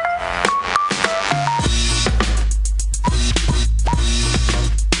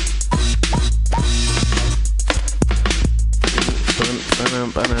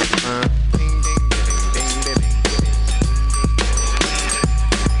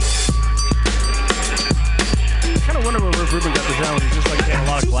 kind of wonder where Ruben got the sound when he's just like getting a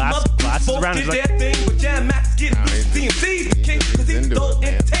lot of glasses around. He's like, because he's the gold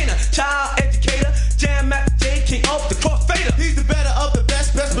entertainer, child educator, Jam Master J, king of the crossfader. He's the better of the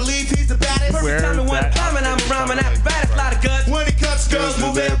best believe he's the baddest. Perfect timing when I'm climbing, I'm a rhyming apparatus, lot of guts. When he cuts, girls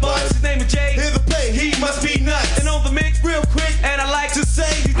move their butts. His name is Jay. Here's the play, he must be nuts. And on the mix, real quick, and I like to say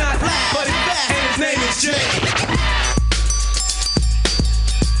he's not black, but he's fat, and his name is Jay.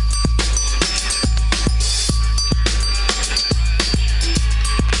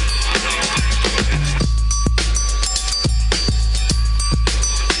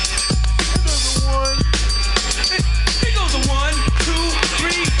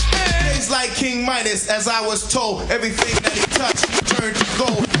 King Midas, as I was told, everything that he touched turned to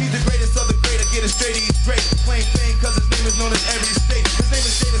gold. He's the greatest of the great, I get it straight, he's great. Claim fame, cause his name is known as every state. His name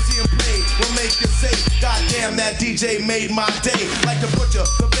is Jay, to see him play will make you say, God damn, that DJ made my day. Like the butcher,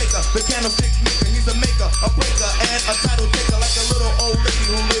 the baker, the candlestick maker. He's a maker, a breaker, and a title taker. Like a little old lady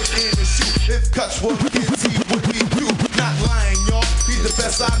who lives in the shoe. If cuts were kids, he would be you. Not lying, y'all, he's the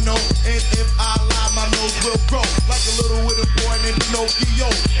best I know. And if I lie, my nose will grow. Like a little wooden boy named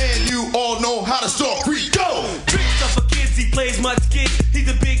Pinocchio. And you all know how the story go. Tricks up for kids, he plays much kids. He's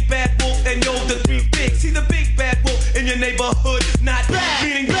a big bad wolf, and yo, the three bigs. He's a big bad wolf in your neighborhood. Not bad,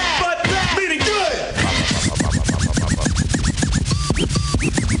 meaning bad, but bad, meaning good.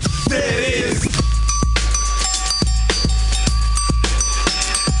 There it is.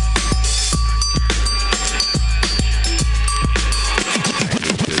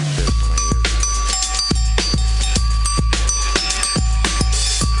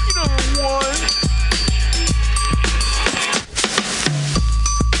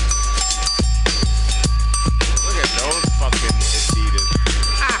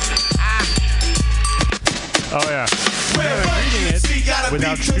 oh yeah.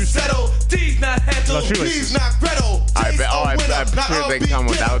 Without shoes. D's not handled, D's not Gretel. I'm sure they come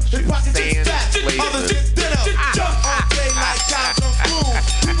without shoes. Sand laces. Jump all day like cops on school.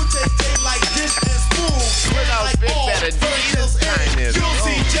 People take day like this and spoon. Without fit that Adidas sign is. You'll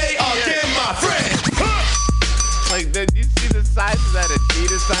see J again, my friend. Like, did you see the size of that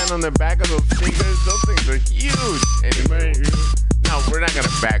Adidas sign on the back of those sneakers? Those things are huge. Anyway, no, we're not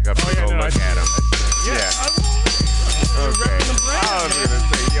gonna back up and go look at them. Yeah. Okay. I was gonna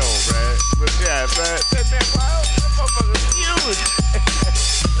say, yo, Brad. But yeah, Brad, that motherfucker's huge.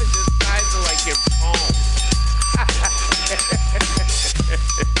 Like the size of like your palm.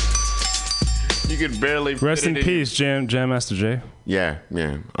 You could barely fit Rest in it peace, Jam Master J. Yeah.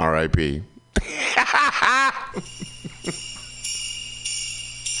 R.I.P.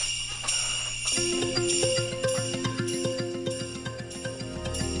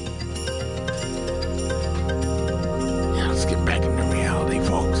 Let's get back into reality,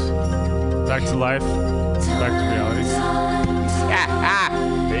 folks. Back to life. Back to reality.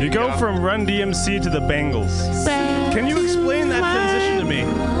 You go from Run DMC to the Bangles. Can you explain that transition to me?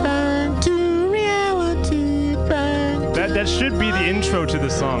 That should be the intro to the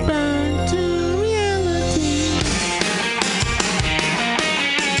song.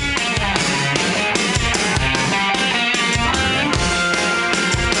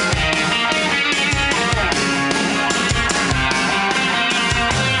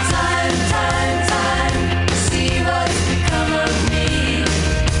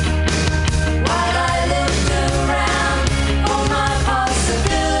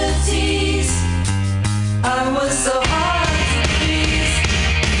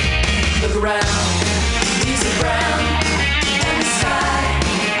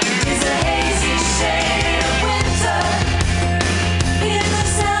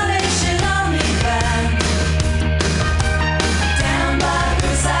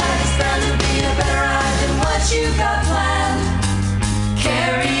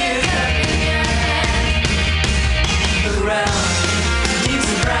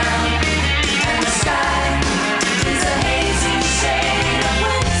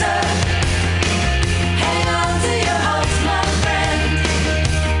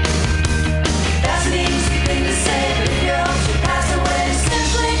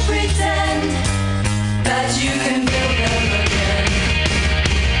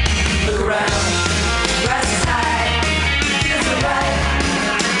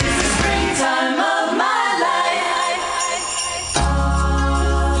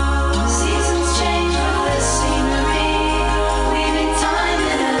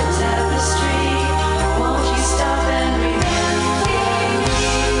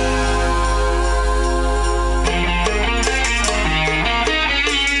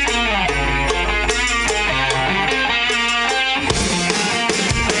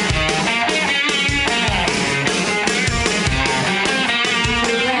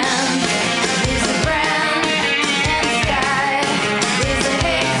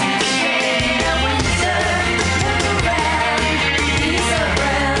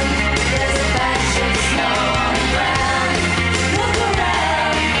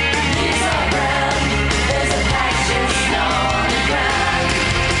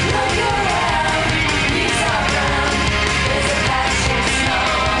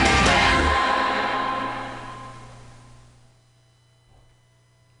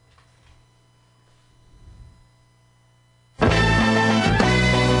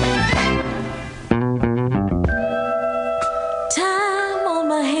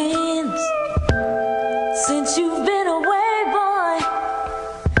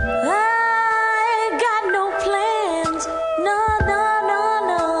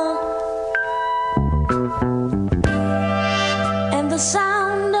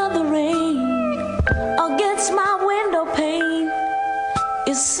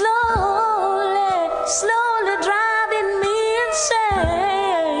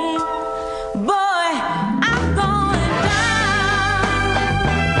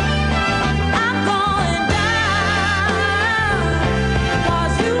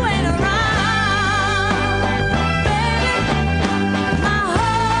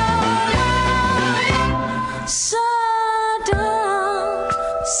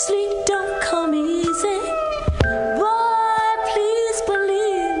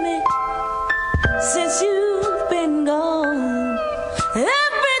 Since you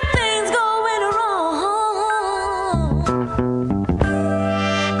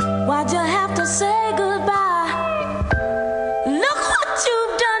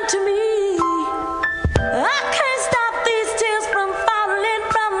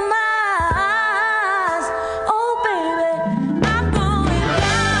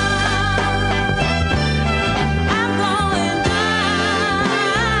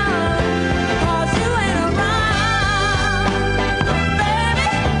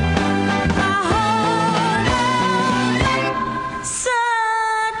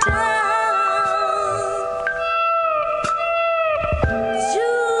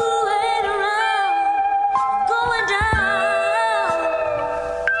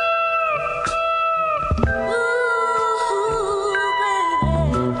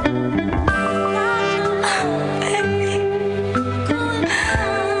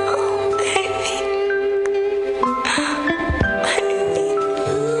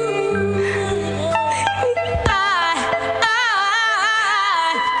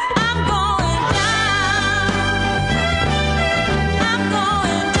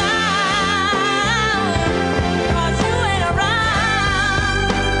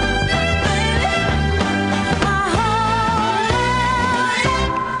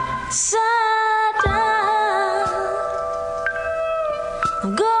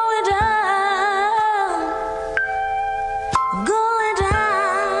I'm going down. I'm going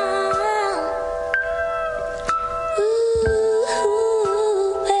down.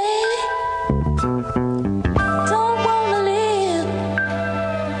 Ooh, baby. Don't wanna live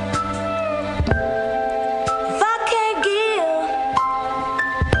if I can't give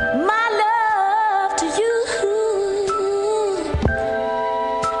my love to you.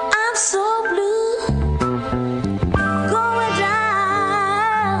 I'm so blue. Going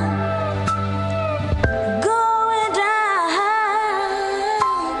down. Going down.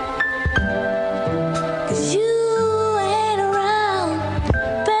 'Cause you ain't around,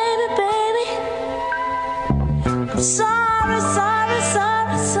 baby, baby. I'm sorry, sorry,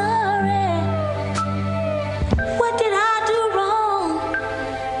 sorry, sorry. What did I do wrong?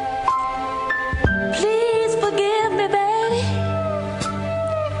 Please forgive me, baby,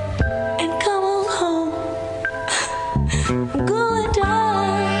 and come on home. I'm going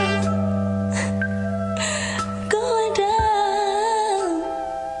down. Going down.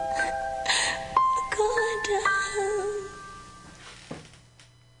 Going down.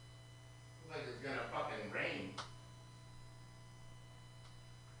 Like it's gonna fucking rain.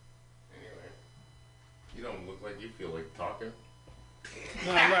 Anyway, you don't look like you feel like talking.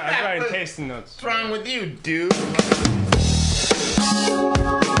 No, I'm writing tasting notes. What's wrong with you, dude?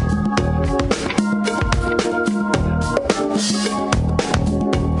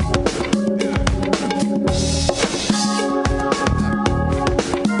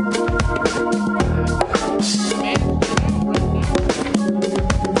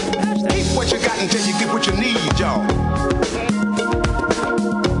 Eat what you got until you get what you need, y'all.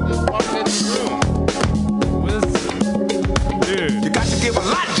 Dude. You got to give a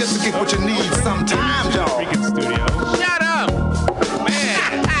lot just to get what you need sometimes, y'all. Freaking studio. Shut up,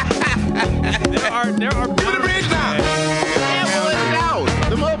 man. There are. Give me the bridge now. Yeah, well, it's out.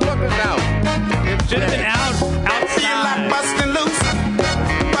 The motherfucker's out. It's just been out Feel like outside. busting loose.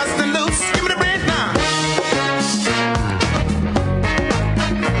 Busting loose. Give me the bridge now.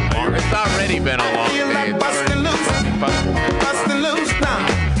 It's already been a long Feel day. like It's busting loose. Busting loose now.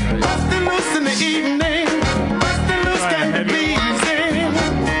 Busting loose in the evening. Busting loose can be pleasing.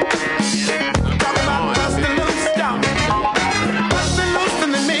 Talking about busting loose, y'all. Busting loose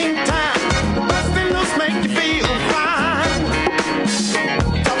in the meantime. Busting loose make you feel fine.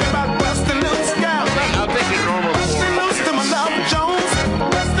 Talking about busting loose, y'all. I'll take it normal. Busting loose to my love Jones.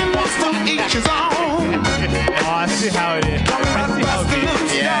 Busting loose to each his own. Oh, I see how it is. Talking about busting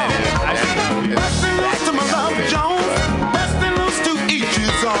loose, Yeah, y'all. it is. I see how it is. Busting loose to my love Jones. Busting loose to each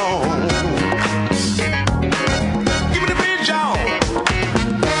his own. Give me the bridge, y'all.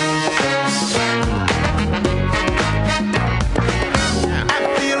 I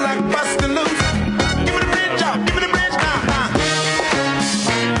feel like busting loose. Give me the bridge, y'all. Give me the bridge now.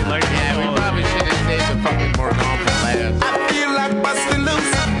 Like, Yeah, we probably should have saved the fucking more confident last. I feel like busting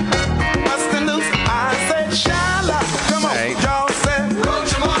loose. Busting loose. I said, Shala. Come on, Right. y'all said.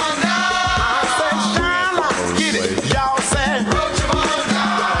 Roach 'em on down. I said, Shala. Get it. Y'all said. Roach 'em on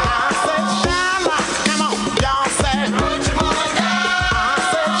down. I said, Shala. Come on, y'all said. Roach 'em on down. I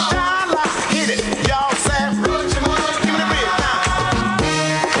said, Shala. Hit it. Y'all said. Roach 'em on down. Give me the bridge now.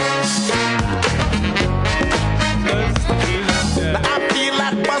 Now I feel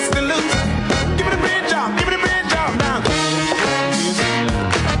like busting loose. Give me the bridge, y'all. Give me the bridge, y'all. Now.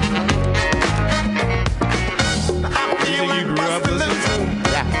 Now I feel like busting loose.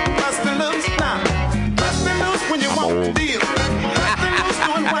 Busting loose now. Busting loose when you want to deal. Busting loose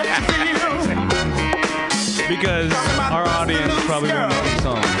doing what you feel. because our audience probably won't know the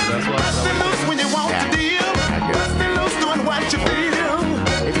song. That's why. Busting loose when you want to deal. Busting loose doing what you feel.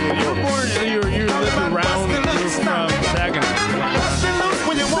 You lived around. You're from Saginaw. Busting loose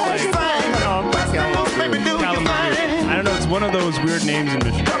when you want to sing. Busting loose, baby, do your thing. I don't know. It's one of those weird names in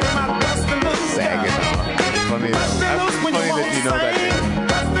Michigan. Talking about busting loose. Saginaw. It's funny that you know that name.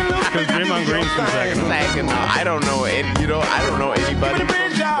 Because Draymond Green's from Saginaw. Saginaw. I don't know it. You know, I don't know anybody from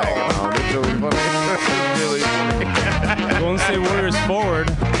Saginaw. It's really funny. It's really funny. Golden State Warriors forward.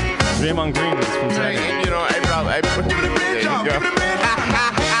 Draymond Green is from Saginaw. And, you know, I put there you go.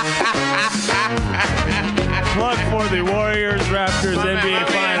 Plug for the Warriors Raptors NBA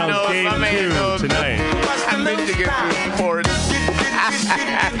Finals Game 2 tonight. Michigan sports.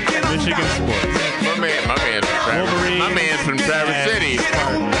 Michigan sports. My man's from Traverse City.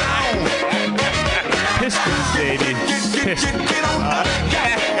 Pistons, baby. Pistons.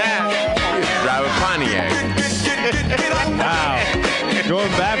 Drive a Pontiac. Wow.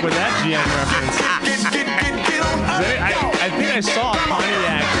 Going back with that GM reference. I think I saw a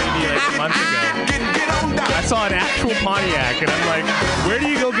Pontiac maybe like a month ago. I saw an actual Pontiac, and I'm like, where do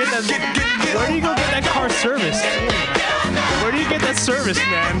you go get that? Where do you go get that car serviced? Where do you get that service,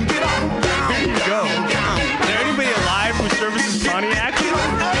 man? Where do you go? Is there anybody alive who services Pontiac?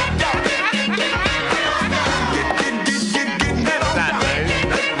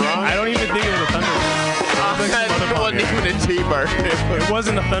 I don't even think it was a Thunderbird. It wasn't even a T-Bird. It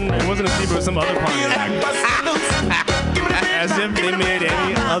wasn't a Thunder. It wasn't a T-Bird. It was some other Pontiac. As if they made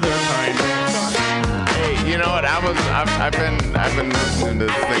any other kind. Hey, you know what? I've been listening to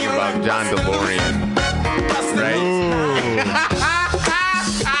this thing about John DeLorean. Right?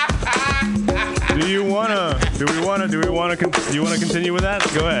 Do you wanna continue with that?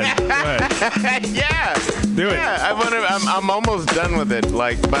 Go ahead. Yeah. Do it. Yeah, I'm almost done with it.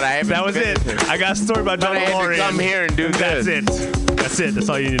 But I haven't. That was it. I got a story about John DeLorean. I had to come here and do this. That's it. That's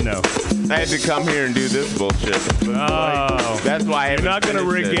all you need to know. I had to come here and do this bullshit. Oh. That's why You're not gonna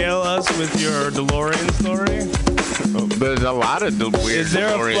regale us with your DeLorean story? There's a lot of weird Is there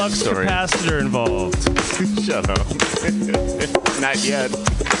DeLorean a flux stories. capacitor involved? Shut up. Not yet.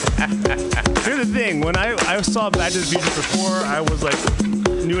 Here's the thing. When I saw Back to the Future before I was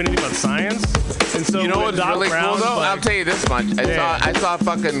knew anything about science, and so you know what's really cool though? I'll tell you this much. I saw a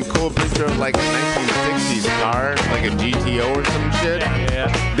fucking cool picture of a 1960s car, like a GTO or some shit. Yeah.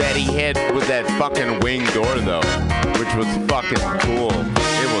 That he had with that fucking wing door though, which was fucking cool.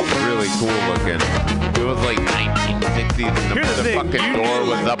 It was really cool looking. It was like 1960s, and the fucking door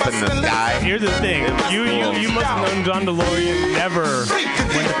was up in the sky. Here's the thing. You must have known John DeLorean never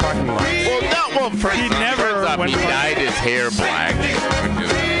went to parking lot. He dyed his hair black.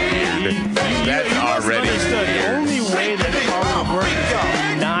 That's already weird. The only way that car would work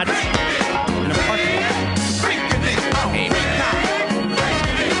is not in a parking lot. What are you talking about?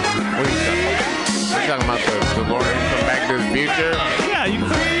 We're talking about the DeLorean from Back to the Future? Yeah, you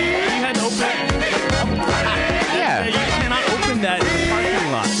had to open it. Yeah. You cannot open that in the parking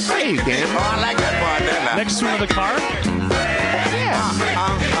lot. Yeah, you can. Oh, I like that part. Next to another car? Yeah.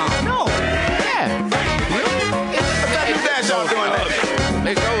 No. Yeah. Y'all doing that.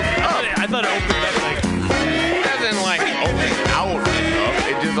 It goes up. I thought it opened up It doesn't open out and up.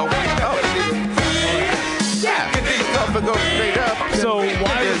 It just opens up. Yeah. If it goes straight up. So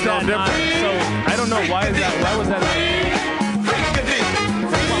why is that not? So I don't know. Why is that? Why was that not?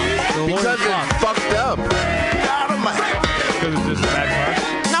 Because it's fucked up. Because it's just a bad car?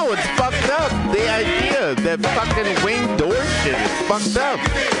 No, it's fucked up. The idea that fucking wing door shit is fucked up.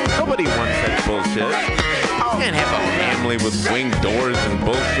 Nobody wants that bullshit. You can't have a family with wing doors and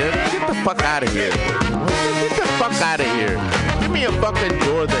bullshit. Get the fuck out of here. Get the fuck out of here. Give me a fucking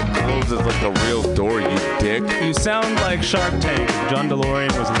door that closes like a real door, you dick. You sound like Shark Tank. John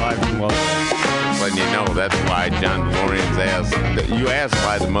DeLorean was alive and well. But you know, that's why John DeLorean's asked. You asked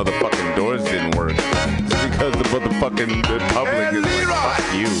why the motherfucking doors didn't work. It's because the motherfucking public is like,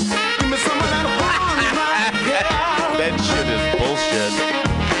 fuck you. That shit is bullshit.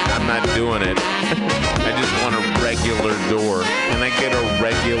 I'm not doing it. I just want a regular door. Can I get a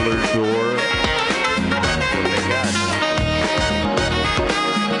regular door? That's what they got.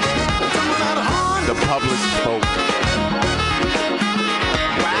 The public spoke.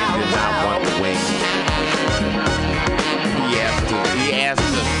 They did not want the wing. He asked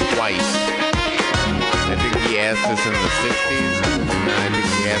us twice. I think he asked us in the 60s, and then I think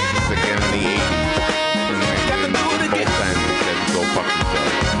he asked us again in the 80s. And both times he said, go fuck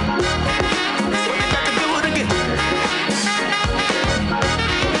yourself.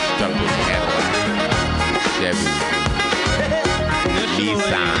 Stuck with Cadillac, Chevy,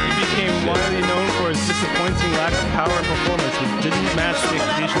 Nissan. He became widely known for his disappointing lack of power and performance, which didn't match the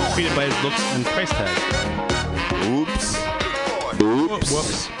expectations created by his looks and price tag. Oops.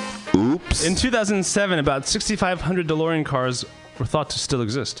 In 2007, about 6,500 DeLorean cars were thought to still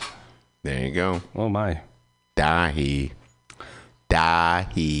exist. There you go. Oh my. Dahi.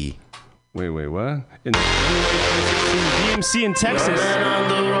 Wait, what? In DMC in Texas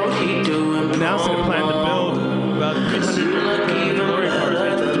announced a plan to build about 300 DeLorean cars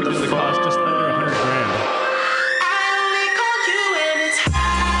that typically cost just under $100,000.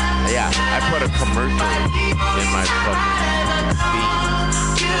 Yeah, I put a commercial in my fucking feed.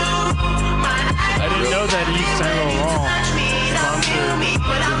 I didn't know that Yves Saint Laurent sponsored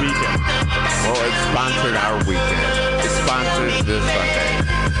the weekend. Well, it sponsored our weekend. It sponsors this Sunday.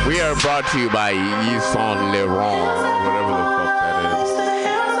 We are brought to you by Yves Saint Laurent, whatever the fuck that is.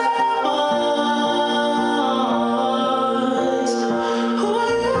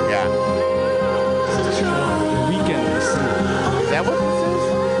 Yeah. Weekend. Is that what this is?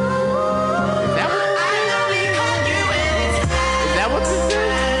 Is that what this is?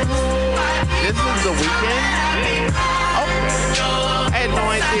 This is the weekend?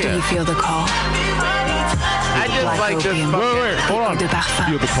 idea. Do you feel the call? I just Black like this. opium. Wait, hold on. De parfum.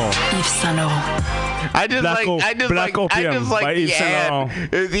 Feel the call. Yves Saint Laurent. I just Black Opium by the Yves Saint ad.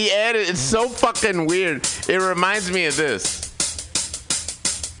 Laurent. The ad is so fucking weird. It reminds me of this.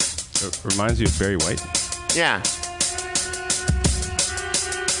 It reminds you of Barry White. Yeah.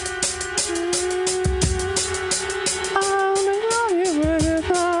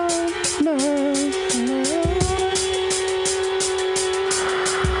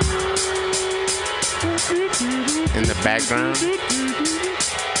 In the background. In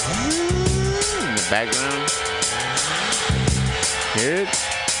the background. Hear it?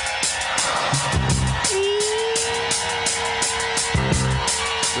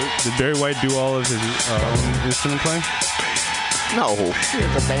 Did Barry White do all of his own instrument playing? No, he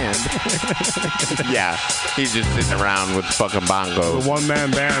has a band. Yeah, he's just sitting around with fucking bongos. The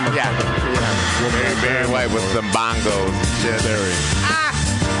one-man band. Yeah. Barry White with some bongos. Shit.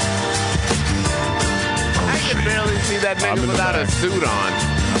 I can barely see that nigga without a suit on.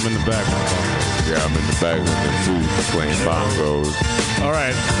 I'm in the back. Yeah, I'm in the back with the suit playing bongos. All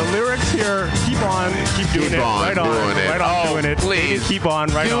right, the lyrics here. Keep doing it. Right on. Right on doing it. Please. Keep on.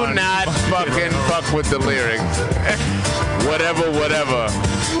 Right on. Do not fucking fuck with the lyrics. Whatever.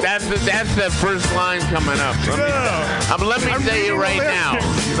 That's the first line coming up. Let me tell you right now.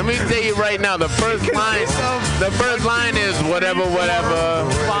 Let me tell you right now. The first line is whatever.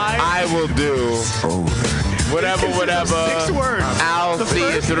 I will do. Whatever. 6 words. I'll see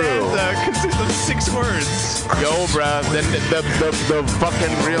you through. Consists of 6 words. Yo, bruh, the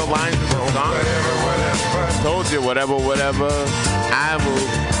fucking real lines of the song. Told you, whatever. I will.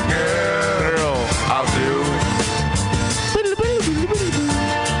 Girl, I'll do.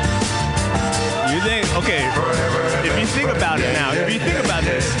 You think? Okay. If you think about it now, if you think about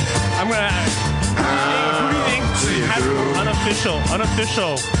this, I'm gonna. Who do you think has unofficial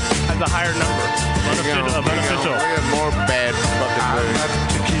has a higher number of unofficial? We have more bad fucking lyrics.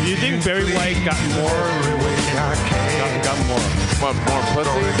 Do you think Barry White got more? Got more. What, more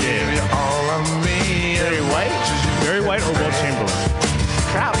pussy? Yeah. Barry White? Barry White or Will Chamberlain?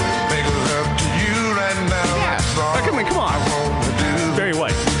 Probably. Yeah. Come on. Barry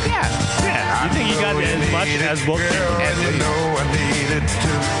White. Yeah. You think he got as much as Will Chamberlain?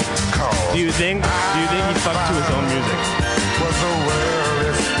 Do you think he fucked to his own music?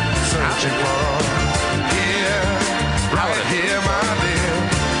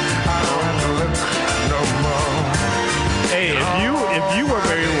 Hey, if you were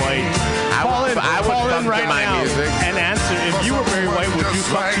Barry White, call in right now and answer. If you were Barry White, would you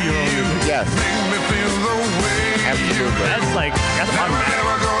fuck to your own music? Yes. Absolutely. That's automatic.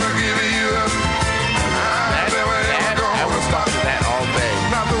 I would fuck to that all day.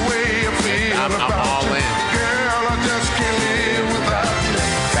 I'm all in.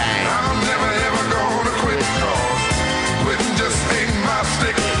 Bang.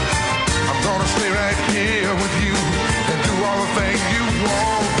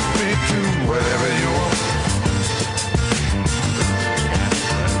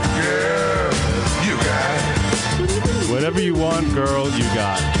 Whatever you want, girl, you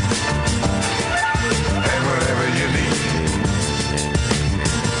got. And whatever you need.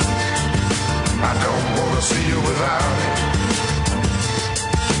 I don't want to see you without it.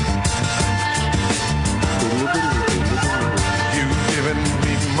 You've given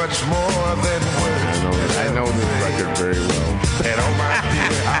me much more than words. I know this record very well. And oh my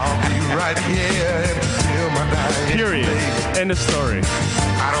dear, I'll be right here until my dying Period. day. End of story.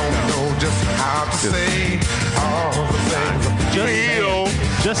 I don't know just how to say all the things I feel.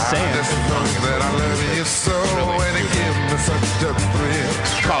 Just saying. I just know that I love you so, and it gives me such a thrill.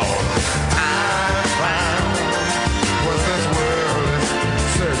 Cause I found what this world is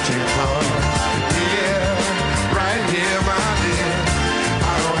searching for. Yeah, right here, my dear.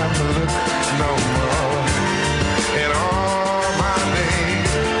 I don't have to look no more. In all my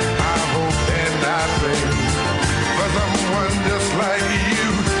days, I hope and I pray for someone just like you.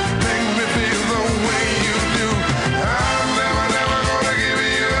 Make me feel the way you do. I'm never gonna give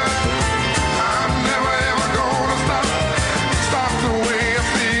you up. I'm never ever gonna stop the way I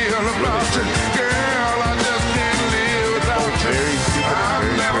feel about you. Girl, I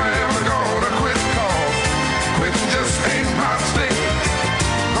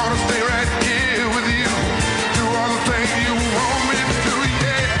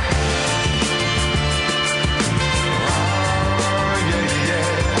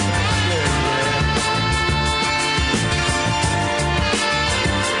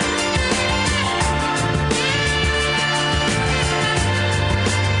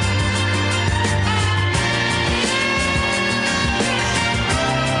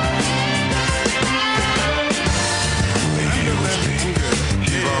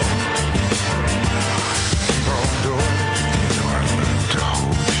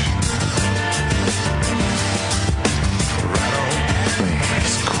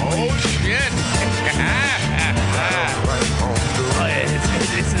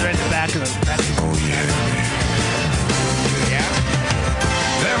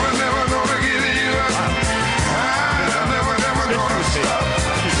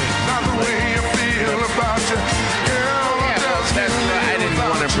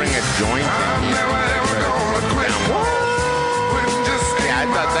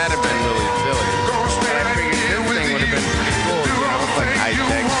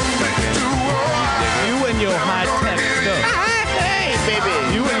your high-tech stuff. Hey, baby.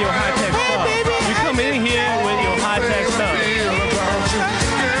 You and your high-tech stuff. You come in here with your high-tech stuff.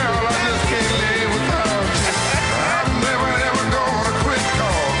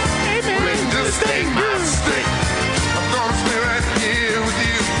 Take my stick. I'm gonna stay right here with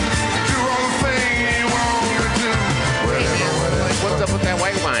you. Do all the things you want me to do. Hey, man, what's up with that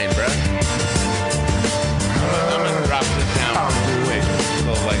white wine, bro? I'm gonna drop this down real quick.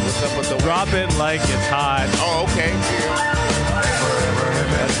 So, like, what's up with the Drop it like it's hot. Oh, okay.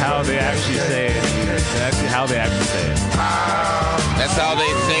 That's how they actually say it. That's how they actually say it. That's how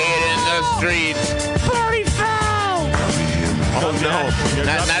they say it in the streets. Party foul! Oh no,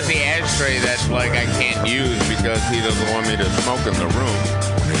 not the ashtray that like I can't use because he doesn't want me to smoke in the room.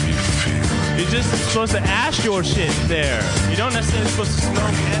 You're just supposed to ash your shit there. You don't necessarily supposed to smoke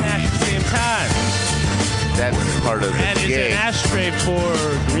and ash at the same time. That's part of the And gig. it's an ashtray for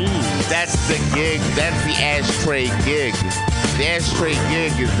green. That's the gig. That's the ashtray gig. The ashtray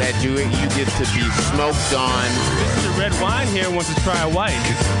gig is that you get to be smoked on. Mr. Red Wine here wants to try white.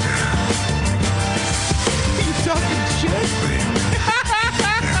 You talking shit?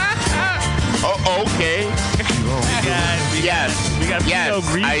 Oh, okay. We got Pinot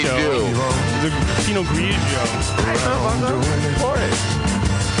Grigio. I do. The Pinot Grigio. Pour it.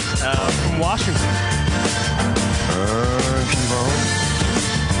 From Washington.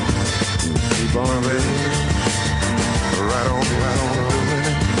 Keep on, baby. Right on doing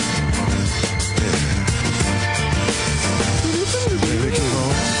it. Baby, keep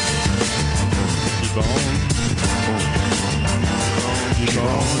on. Keep on. Keep on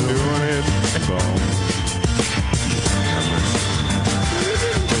doing it. Keep on.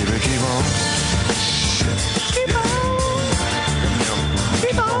 Baby, keep on. Keep on.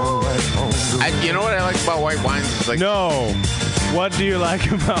 Keep on. You know what I like about white wines? It's like no. What do you like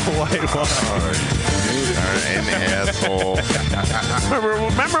about white wine? You are an asshole.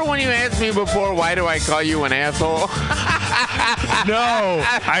 Remember when you asked me before, why do I call you an asshole? No,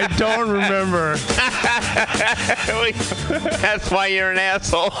 I don't remember. That's why you're an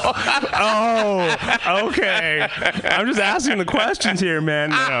asshole. Oh, okay. I'm just asking the questions here, man.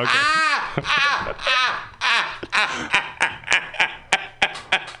 No, okay.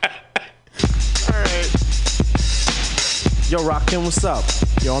 Yo, Rakim, what's up?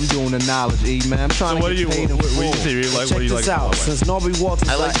 Yo, I'm doing the knowledge, E, man. I'm trying to get paid in full. What do you like? Check this out. Since Nobody Walters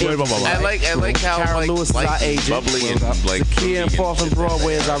I like how Karen Lewis is our agent. bubbly and like Zakia and Fourth and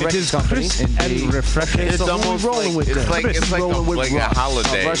Broadway is our record company. And refreshing. It's almost almost rolling with it's them. like a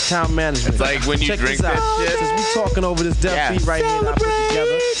holiday. Rushtown Management. It's like when you Check drink this out. that shit. Since we talking over this deaf beat right here that I put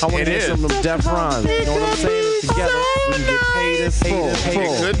together, I want to hear some of them deaf rhymes. You know what I'm saying? And together, we can get paid in full.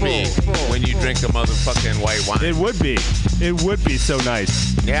 It could be when you drink a motherfucking white wine. It would be. It would be so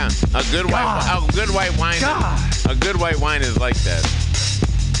nice. Yeah, a good white wine. A good white wine is like that.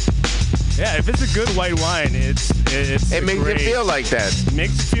 Yeah, if it's a good white wine, it makes you feel like that. It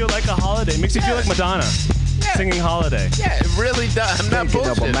makes you feel like a holiday. It makes you feel like Madonna singing Holiday. Yeah, it really does. I'm not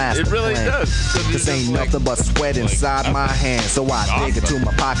bullshitting. It really does. This ain't nothing but sweat inside my hands. So I dig into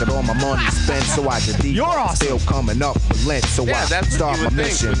my pocket, all my money spent. So I get deep. Still coming up with lint. So I start my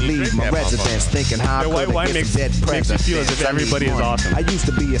mission, leave my residence, thinking how I could get some dead makes you feel as if everybody is awesome. I used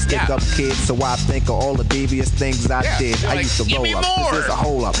to be a stick-up kid, so I think of all the devious things I did. I used to roll up. This is a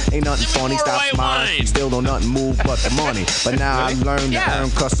hole up. Ain't nothing funny. Stop smiling. Still don't nothing move but the money. But now I learned to earn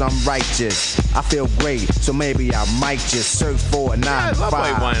cause I'm righteous. I feel great, so maybe I might just search for a 9 to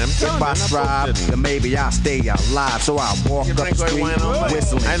 5. If I strive, then maybe I'll stay alive. So I walk up the street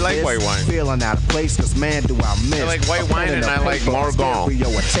whistling. I like white wine. Feeling out of place, cause man, do I miss. I like white wine and I like Morgon.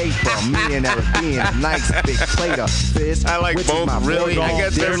 A taper, me and Eric being a nice big plate of fish. I like both really. I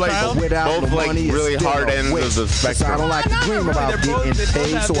guess they're like both like really hard ends of the spectrum. So I don't like to dream about getting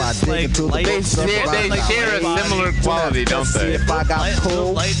paid, so I dig into the They share a similar quality, don't they? If I got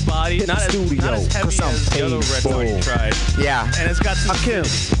pulled, light body, hit the not studio, as heavy cause I'm as the other red wine you paid tried. Yeah. And it's got some. Hakim,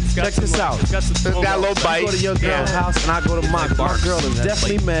 check this out. It's got a little bite. You go to your girl's house and I go to mine. My girl is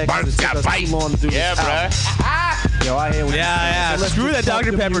definitely mad because it took us too long to do this album. Yo, I hear what you're saying. So Screw that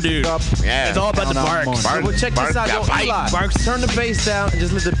Dr. Pepper dude. Yeah. It's all about the bark. Well, check this out, yo, Eli. Barks, turn the bass down and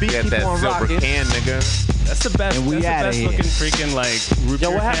just let the beat keep that on silver rocking. can, nigga. That's the best. And we that's the outta best looking freaking like root Yo,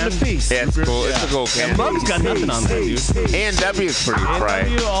 beer what happened can. to Peace? Yeah, it's cool. It's a cool can. And Bug's got nothing on there, dude. A&W is pretty fried.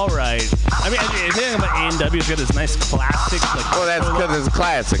 A&W, all right. I mean, the thing about A&W is got this nice classic. Like, Well, that's because it's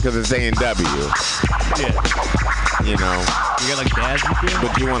classic, because it's A&W. Yeah. You know. You got like Dad's root beer?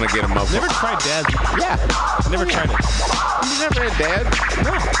 But you want to get them up. Never tried Dad's root beer. Yeah. I never tried it. You never had Dad?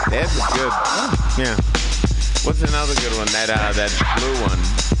 No. Dad's is good. Yeah. What's another good one? That blue one.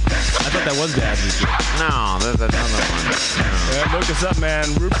 I thought thought that was Dad's root beer. No, there's another one. Yeah, look us up, man.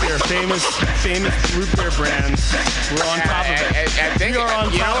 Root beer, famous root beer brands. We're on top of it. I think, we are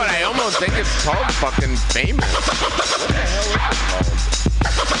on you know top what? of I it. almost think it's called fucking famous. What the hell is it called?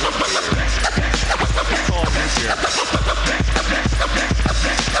 It's called root beer.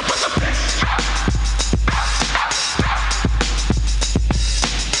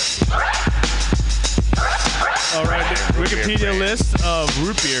 All right, Wikipedia list of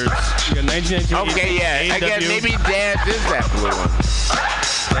root beers. We got 1998. Okay, yeah. Again, maybe Dad's is that blue one.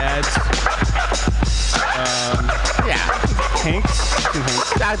 Dad's. Yeah. Hanks.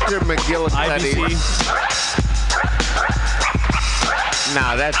 Dr. McGillicuddy. IBC.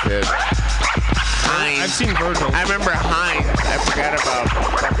 Nah, that's it. Heinz. I've seen Virgil. I remember Heinz. I forgot about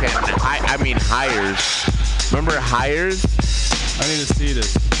fucking. Hires. Remember Hires? I need to see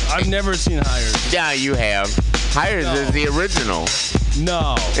this. I've never seen Hires. Yeah, you have. Hires is the original.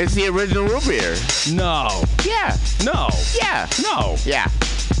 No. It's the original root beer. No. Yeah. No. Yeah. No. Yeah.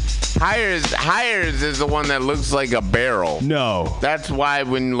 Hires is the one that looks like a barrel. No. That's why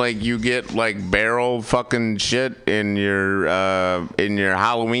when like you get like barrel fucking shit in your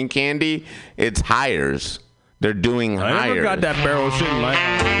Halloween candy, it's Hires. They're doing Hires. I never got that barrel shit in my.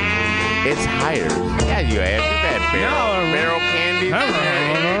 It's Hires. Yeah, you have. You've had barrel candies.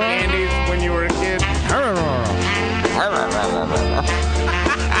 Candies when you were a kid.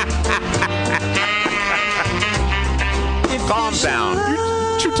 Calm down.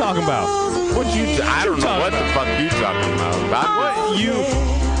 What you talking about? I don't know what the fuck you talking about.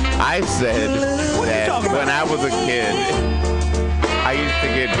 I said that when I was a kid, I used to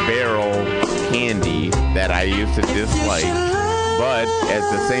get barrel candy that I used to dislike. But at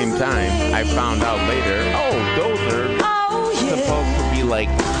the same time, I found out later, those are supposed to be like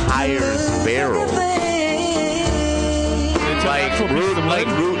Hires barrel. Like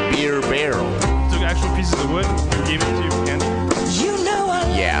root beer barrel. Took actual pieces of wood and gave it to you, candy?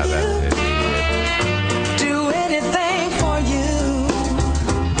 Yeah, that's it. Do anything for you.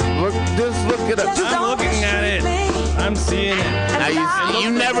 Just look it up. I'm looking at it. I'm seeing it. Now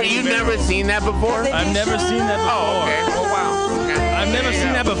you've never seen that before? I've never seen that before. Oh, okay. Oh, wow. Okay. I've never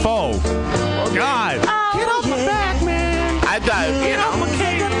seen that before. Okay. God. Get off my back, man. I thought,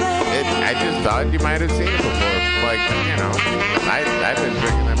 I just thought you might have seen it before. Like, I've been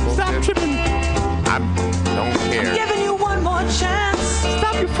drinking that bullshit. Stop tripping. I don't care. I'm giving you one more chance.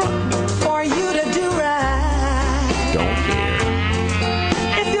 Stop your front. For you to do right. Don't care.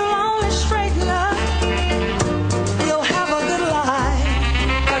 If you'll only straighten up, you'll have a good life.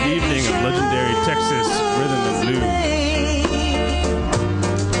 An evening of legendary Texas rhythm and blues.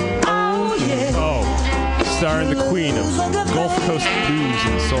 Oh, yeah. Oh, starring the queen of Gulf Coast blues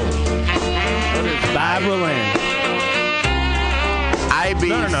and soul. Barbara Lynn.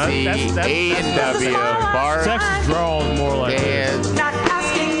 IBC, A&W, Bar. Texas drawl is more like this. Not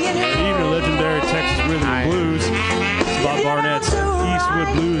asking An evening of legendary Texas rhythm and blues. It's Bob Barnett's Eastwood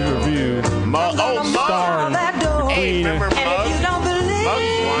Blues Review. Starring the queen of Mug.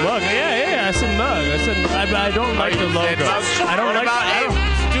 Yeah, I said Mug. I said I don't like the logo. I don't like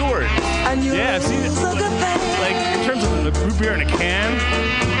Stewart. Yeah, see, like in terms of the root beer in a can. Root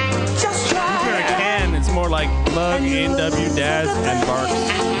beer in a can, it's more like Mug, A&W, Daz, and Barks.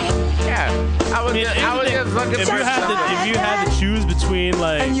 Yeah, I was just looking for something. If you had to choose between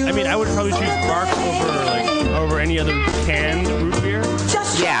I would probably choose Barks over any other canned root beer.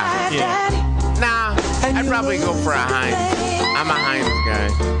 Yeah. Nah, I'd probably go for a Heinz. I'm a Heinz guy.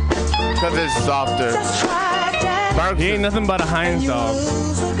 Because it's softer. Barks He ain't nothing but a Heinz dog.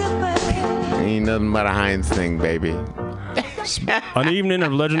 Ain't nothing but a Heinz thing, baby. An evening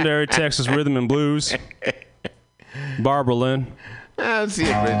of legendary Texas rhythm and blues. Barbara Lynn. That's the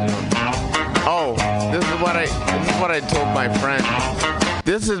original. Oh, this is what I told my friend.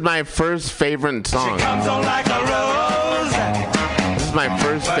 This is my first favorite song. She comes on like a rose. This is my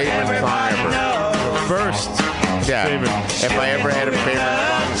first favorite song ever. First. Yeah. Favorite. If I ever had a favorite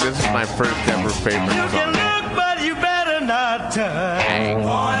song, this is my first ever favorite You can song. look, but you better not touch. Dang.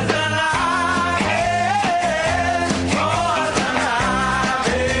 Poison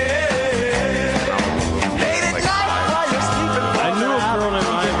I knew a girl named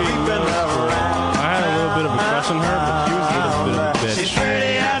Ivy Middle School. I had a little bit of a crush on her, but she was a little bit of a bitch. I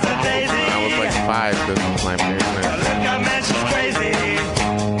was like 5. This was my favorite.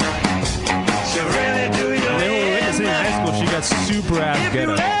 And then when we went to senior high school, she got super ass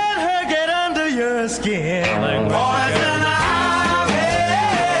ghetto. Let her get under your skin. Like, Poison ivy.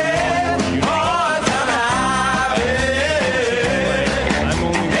 Poison ivy. I'm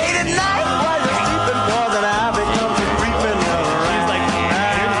only. Late at night while you're sleeping, poison ivy comes creeping around. She's like,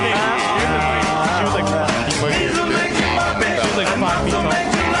 here's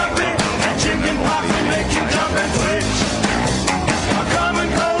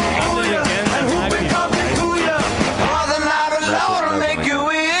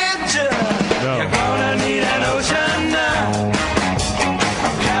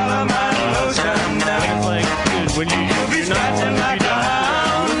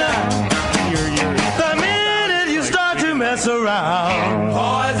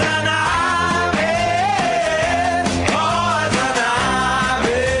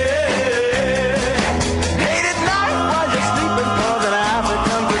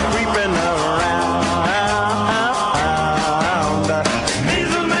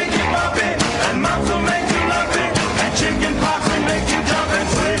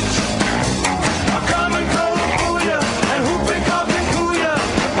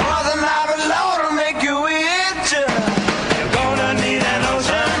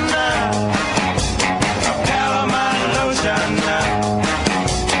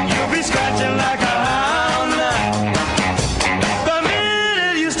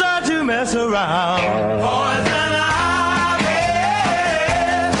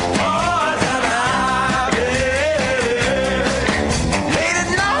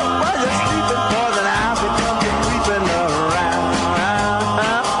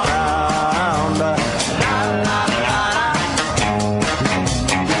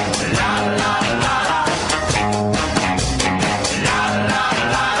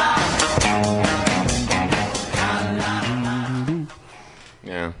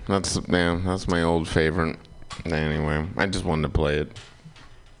That's my old favorite. Anyway, I just wanted to play it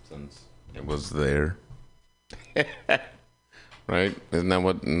since it was there. Right? Isn't that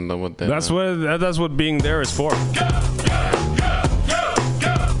what that That's what being there is for.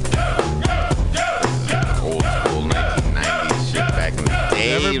 Old school 1990s shit back in the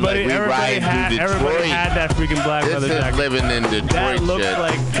day. Everybody had that freaking black leather jacket. Living in Detroit.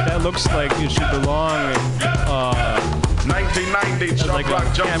 That looks like it should belong. 1990, jump rock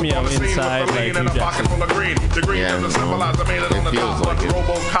jumps on the scene with the lean and a pocket full of green. The green doesn't symbolize I made it on the top, but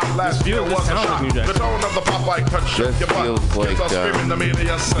RoboCop last year was a shock. The tone of the Popeye cut shook your butt. Kids are screaming the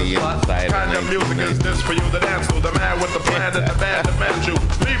media says what kind of music is this for you to dance to? The man with the plan and the band demands you.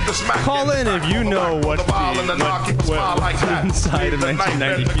 Leave the smack. Call in if you know what inside of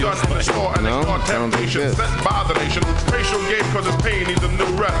 1990 feels like. No, temptation set by the nation. Racial game cause it's pain needs a new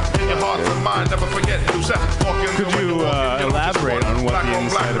rep. In your heart and mind, never forget who set. Could you elaborate on what the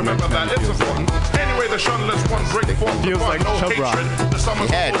inside of 1990 feels like? Anyway, the shunless one break forth. Feels like Chub Rock. The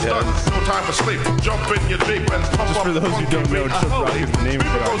summer's almost done. No time for sleep. Jump in your Jeep and pump Just up for those who don't know, Chub Rock is the name of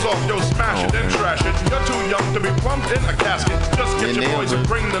People it. goes off, yo, smash it, then trash it. You're too young to be plumped in a casket. Just get your boys and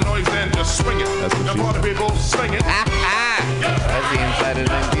bring the noise and just swing it. That's what and a lot of people sing it. That's the inside of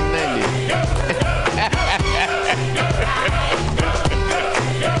 1990.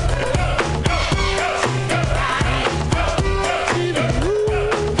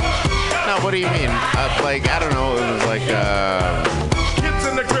 What do you mean? Like, I don't know. It was like Kids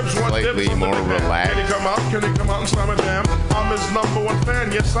in the cribs want slightly dips more on the relaxed. Can he come out and slam a jam? I'm his number one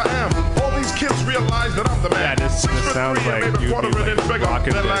fan, yes I am. All these kids realize that I'm the man. Yeah, this sounds like you'd be like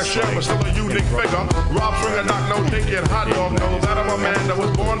rocking that last year was still a unique figure. Rob Stringer, knock no dinky and hot dog know that I'm a man that was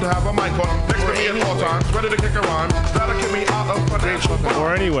born to have a mic on next to me at all times, ready to kick a rhyme. That'll get me out of financial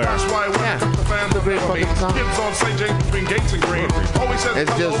or anywhere. That's why when it comes to fans of me, kids on St. James between Gates and Green always says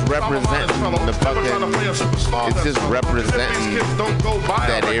it's just representing the fucking. It's just representing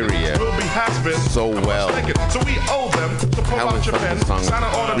that area so well. So we owe them to pull out your pen. Song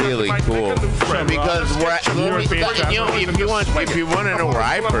really cool because if you want to know where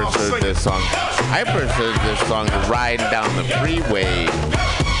I first heard this song, riding down the freeway,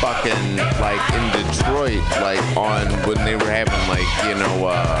 fucking like in Detroit, like on when they were having like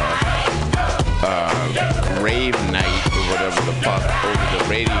rave night or whatever the fuck over the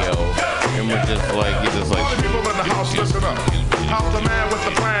radio, and we're just like people in the house listen up. How the man with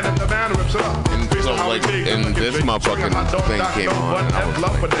the plan and the man rips it up. And so like, and this motherfucking thing came on, and I was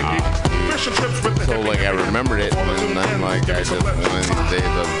like, so like I remembered it, and then like I just one of these days I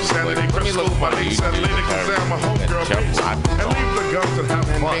was just like, let me look for the YouTube Chub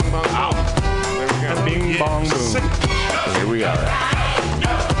Rock and Bing bong boom. Here we are.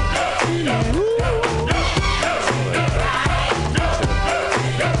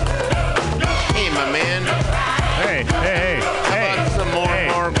 Hey, my man. Hey. How about some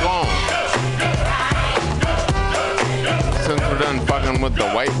more gong? Since we're done fucking with the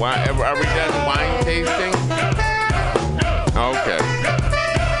white wine, are we done wine tasting? Okay.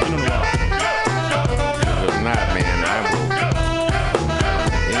 If not, man, I will.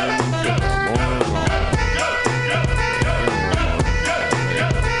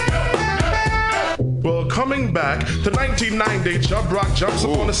 Well, coming back to 1990, Chub Rock jumps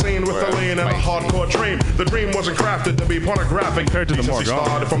up on the scene with a lean and a hardcore dream. The dream wasn't crafted to be pornographic. Compared to the more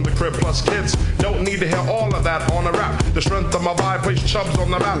started from the crib plus kids. Don't need to hear all of that on a rap. The strength of my vibe places Chubs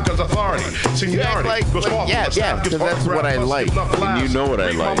on the map because authority, seniority goes far. Yeah, because that's what I like. And you know what I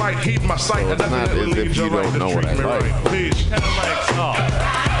like. My might heed my sight so and it's not as if you don't know what I like. Please.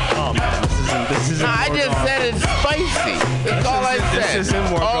 Oh man, this isn't. No, I just said it's spicy. That's all I said.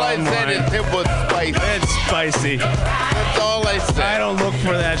 All I said is it was spicy. It's spicy. That's all I said. I don't look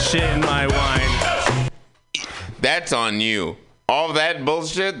for that shit in my wine. That's on you. All that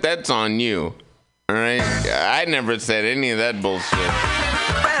bullshit, that's on you. All right? I never said any of that bullshit. You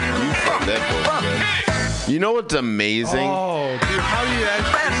said that bullshit. You know what's amazing? Oh, dude, how do you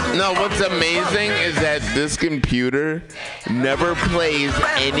actually... No, what's amazing is that this computer never plays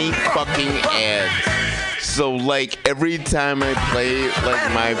any fucking ads. So, like, every time I play,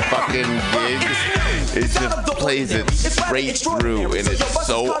 like, my fucking gig, it just plays it straight through, and it's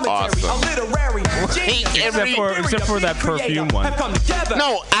so awesome. Except for that perfume one.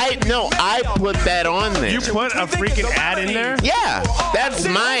 No, I put that on there. You put a freaking ad in there? Yeah, that's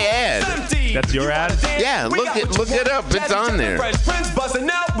my ad. That's your ad? Yeah, look it up. It's on there.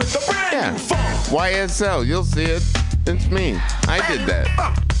 Yeah, YSL. You'll see it. It's me. I did that.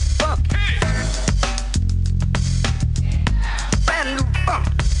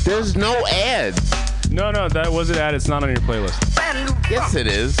 There's no ads. No, that wasn't added. It's not on your playlist. Yes, it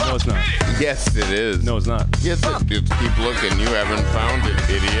is. No, it's not. Yes, it is. No, it's not. Yes, just keep looking. You haven't found it,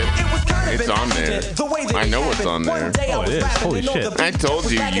 idiot. It's on there. I know it's on there. Oh, it is. Holy shit. I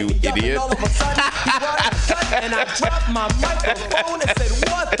told you, you idiot. And I dropped my microphone and said,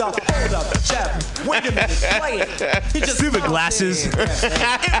 what the hold up, Jeff? Wait a minute, play it. He just stupid glasses. It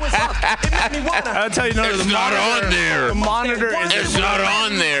made me wanna. I'll tell you, no, it's the not monitor, on there. The monitor is. It's not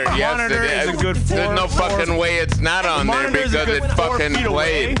on there. The Yes, monitor it is a good 4. There's no fucking way it's not on there because it fucking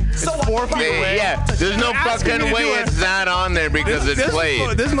played. It's 4 feet away. Yeah, there's no fucking way it's not on there because it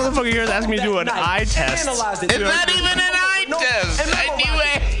played. This motherfucker here is asking me to do an eye test. It's not even an eye test. I knew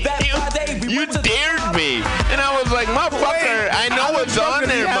it. You dared me, and I was like, "Motherfucker, I know it's on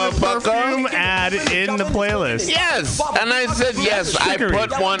there, motherfucker." Perfume ad in the playlist. Yes, and I said yes. I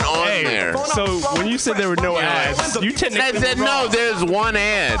put one on there. So when you said there were no ads, you technically I said no. There's one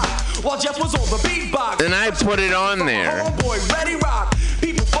ad, While Jeff was on the beatbox, and I put it on there. Homeboy, ready rock.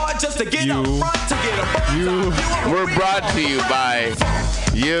 People fought just to get up front to get a We're brought to you by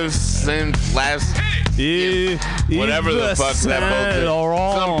Yves Saint Last. Whatever the fuck that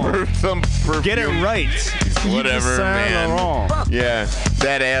some perfume. Get it right. Whatever, man. Yeah,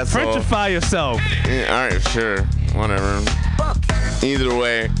 that asshole. Frenchify yourself. Yeah, all right, sure. Whatever. Either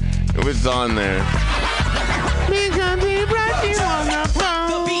way, it was on there.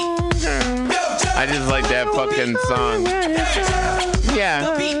 I just like that fucking song.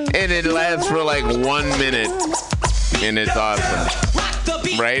 Yeah, and it lasts for like 1 minute, and it's awesome.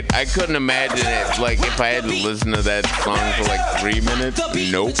 Right? I couldn't imagine it, like, if I had to listen to that song for like 3 minutes.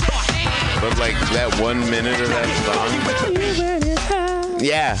 Nope. But like that 1 minute of that song.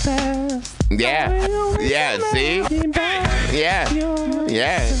 Yeah. Yeah. Yeah, see? Yeah.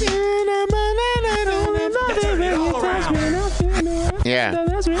 Yeah. Yeah.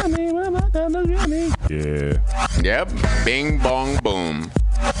 Yeah. Yep. Bing bong boom.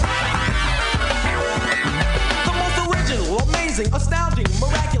 Amazing, astounding,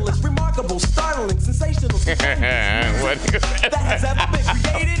 miraculous, remarkable, startling, sensational. What? That has ever been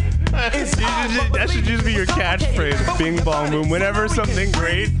created. That should just be your catchphrase. Bing bong boom. Whenever something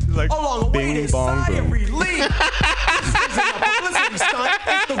great, like bing bong boom. It's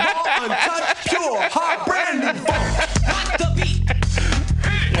the raw, untouched, pure, hot, brand new funk. The beat.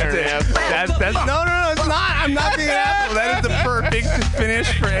 That's no, it's not. I'm not being an asshole. That is the perfect finish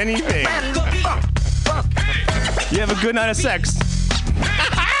for anything. You have a good night of sex.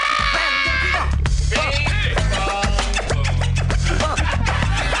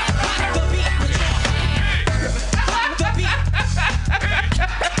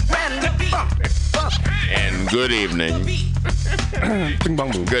 And good evening. Bing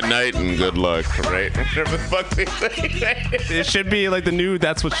bong boom. Good night and good luck, right? Whatever the fuck they say. It should be like the new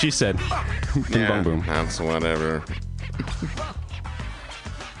That's What She Said. Bing bong boom. That's whatever.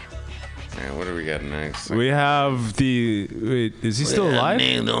 Man, what do we got next? We have the... Wait, is he still alive?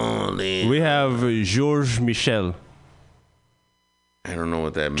 We have Georges Michel. I don't know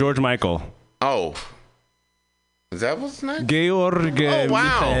what that means. George Michael. Oh. Is that what's next? Georg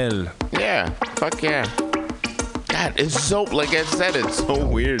Michel. Yeah. Fuck yeah. God, it's so... Like I said, it's so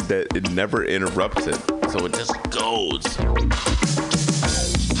weird that it never interrupts it. So it just goes.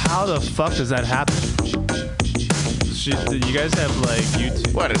 How the fuck does that happen? You guys have like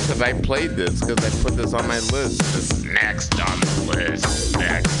YouTube. What? It's because I played this. Because I put this on my list. This is next on the list.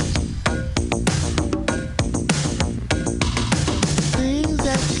 Next. Things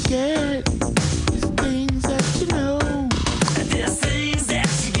that you get. Things that you know. There's things that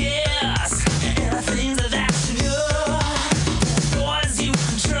you guess. And things that you know. Boys you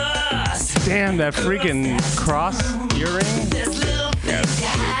can trust. Damn, that freaking cross earring. There's little things you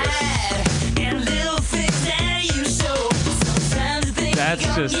hide. And little things that you show. That's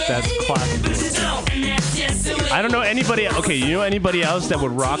classic. I don't know anybody. Okay, you know anybody else that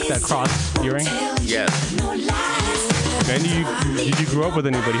would rock that cross earring? Yes. And did you grow up with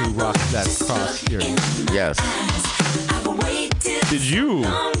anybody who rocked that cross earring? Yes. Did you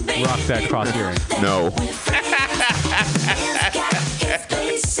rock that cross earring? No.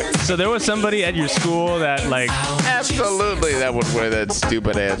 So there was somebody at your school that like... Absolutely, that would wear that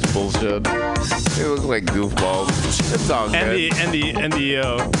stupid ass bullshit. They look like goofballs. It's all good.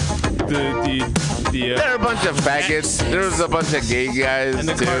 They're a bunch of faggots. There was a bunch of gay guys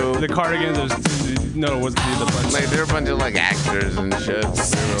and too. The cardigans. No, it wasn't the bunch. Like they're a bunch of like actors and shit.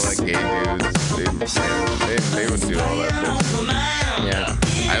 They were like gay dudes. They would do all that shit. Yeah,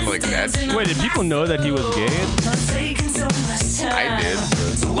 I like that. Wait, did people know that he was gay at the time? I did.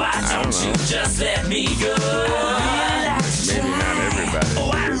 But I don't know. Just let me go. Maybe not everybody.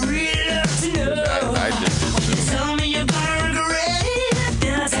 Oh, I really love to know. I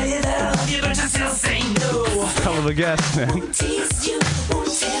another guess, man.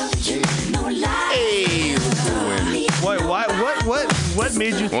 Hey, what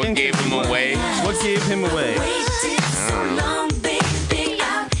made you think? What gave him away? What gave him away? I don't know.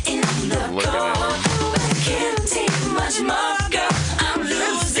 Look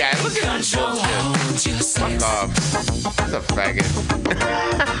at this guy. Look at this bullshit. Fuck off. That's a faggot.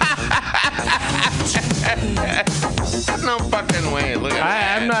 There's no fucking way. Look at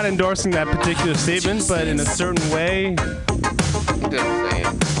that. I'm not endorsing that particular statement, but in a certain way. Just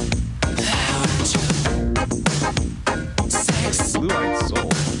saying. Blue-eyed soul.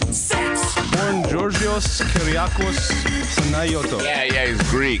 Born Georgios Kyriakos Panayoto. Yeah, he's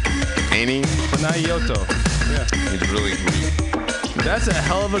Greek, ain't he? Panayoto. Yeah. He's really Greek. That's a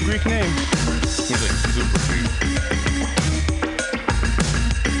hell of a Greek name. He's like super Greek.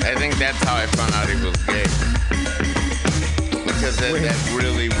 I think that's how I found out he was gay. Because that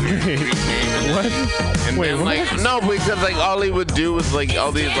really weird Greek name. What? And Wait, then, what? because all he would do was like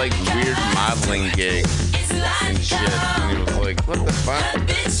all these like weird modeling gigs and shit. And he was like, what the fuck?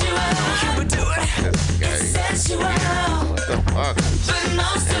 This guy. What the fuck?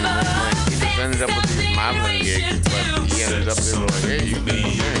 And like, he just ended up with these modeling gigs, but he ended up being like, hey, you be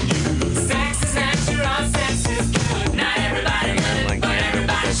here. And then like he ended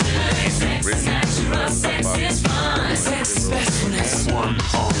up with that shit. What the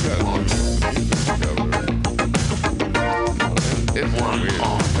It's weird.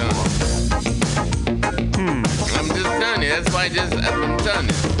 I'm just telling you. That's why I'm telling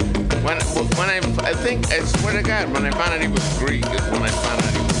you. When I swear to God, when I found out he was Greek, is when I found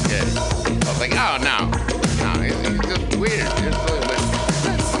out he was gay. I was like, oh no, he's just weird.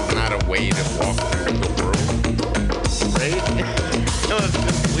 It's not a way to walk through the world, right? No, it's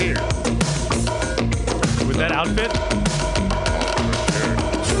just weird. With that outfit?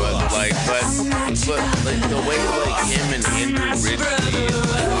 But like the way like him and Andrew Ridgely and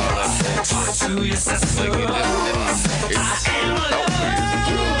all that bullshit, like it just didn't. It felt weird. The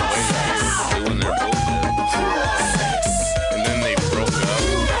way they were doing their bullshit, and then they broke up.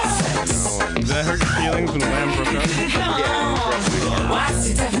 You know, and did that hurt your feelings when Wham broke up? Yeah,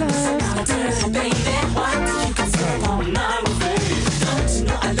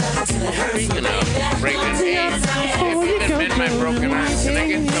 speaking of breaking hands, if you can mend my broken heart, can I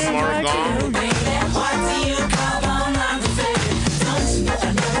get some more gong?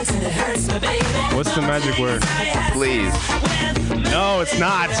 What's the magic word? Please. No, it's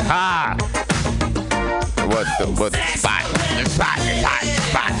not. Ha! What? Spot.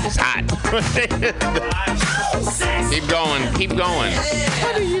 It's hot. Keep going.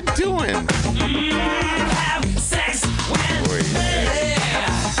 What are you doing?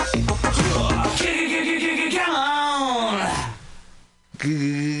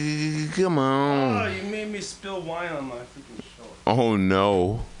 Come on. Oh, you made me spill wine on my freaking show. Oh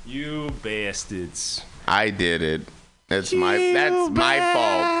no. You bastards. I did it. That's my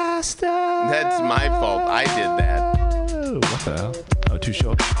fault. That's my fault. I did that. What the hell? Oh, too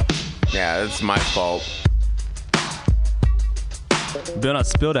short. Yeah, that's my fault. Better not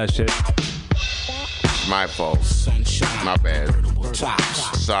spill that shit. My fault. My bad.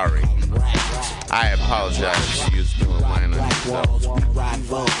 Sorry. I apologize to you spilling wine on yourself.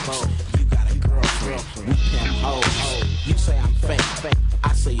 You got a girlfriend. We pimp hoes. You say I'm fake.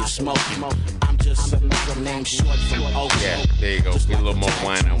 I say you're smoking. I'm just a nigga named Short from Oakland. Yeah, there you go. Get a little more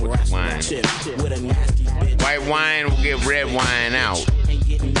wine out with the wine. With a nasty bitch. White wine will get red wine out. Ain't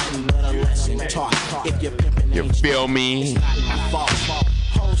getting nothing but a lesson taught. If you're pimping, you feel me? It's not my fault.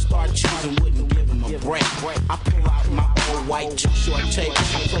 Hoes start choosing, wouldn't give them a break. I pull out my old white too short tape.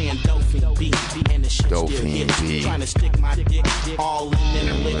 I'm playing Dolphin beat, and the shit still hits. Trying to stick my dick all in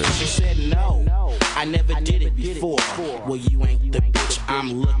the lips. She said no, I never did it before. Well, you ain't the bitch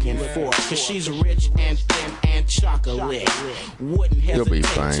I'm looking for. Cause she's rich and thin and chocolate. Wouldn't You'll be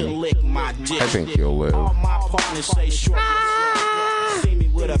hesitate fine. to lick my dick. I think you'll live. All my partners say short. See me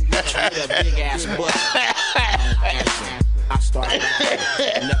with a bitch with a big ass butt. I started.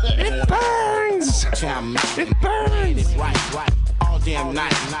 It burns. It burns. Right. All damn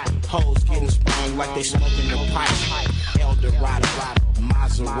night. Hoes getting sprung like they smoking the pipe. El Dorado.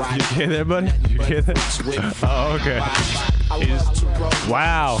 Maserati. You hear that, buddy? You hear that? Oh, okay.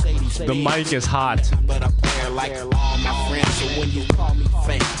 Wow. The mic is hot. But I play like all my friends. So when you call me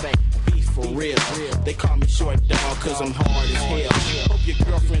fake, be for real. They call me short dog cause I'm hard as hell. Hope your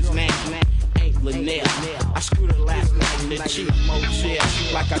girlfriend's name ain't Linnell. I screwed her last night in the cheap motel.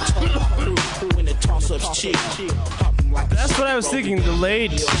 Like I told my crew when the toss-up's cheap. That's what I was thinking. The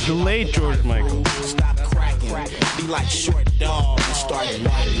late George Michael. Stop cracking. Be like short dog and start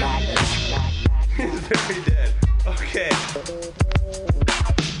riding. He's very dead. Okay.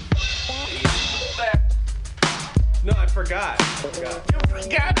 No, I forgot. You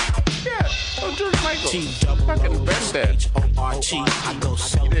forgot? Yeah. Oh, George Michael. Fucking best that.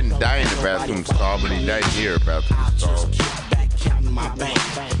 He didn't die in the bathroom stall, but he died here bathroom stall.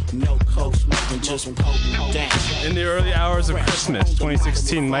 In the early hours of Christmas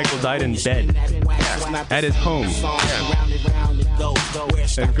 2016, Michael died in bed at his home.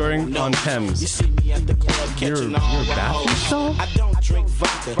 At Goring on Thames. You're a bathroom stall? I don't drink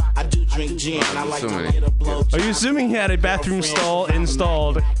vodka. I do drink gin. I like to get a blow. Are you assuming he had a bathroom stall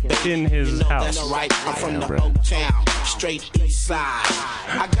installed in his house? I'm from the Oak Town, straight east side.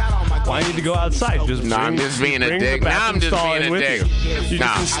 I got all my. Why need to go outside? I'm just being a dick. I'm just being a dick. You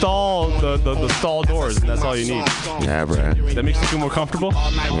just install the stall doors, and that's all you need. Yeah, bro. That makes you feel more comfortable.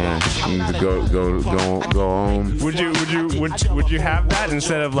 Yeah. You need to go home. Would you have that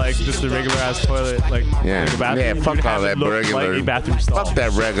instead of like just a regular ass toilet, like yeah, like a bathroom? Yeah. Fuck all that regular. Like a bathroom stall. Fuck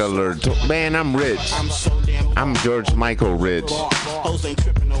that regular. Man, I'm rich. I'm George Michael rich.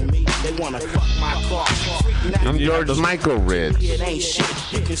 I'm George Michael rich.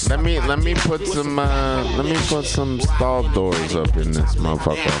 Let me put some stall doors up in this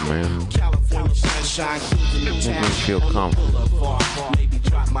motherfucker, man. Make me feel comfortable.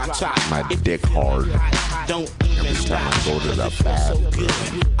 My dick hard. Every time I go to the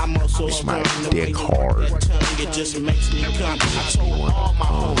bathroom, it's my dick hard. It just makes me come. I told all my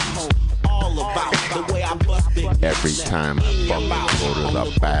homies all about the way I bust big. Every time I fucking go to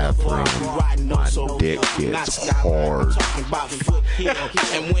the bathroom, my dick gets hard.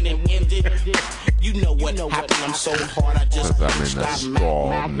 And when it ended, you know what happened. I'm so hard, I just Cause I'm in a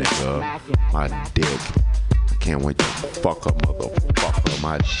stall, nigga. My dick. I can't wait to fuck a motherfucker.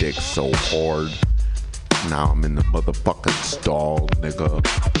 My dick's so hard. Now I'm in the motherfucking stall, nigga.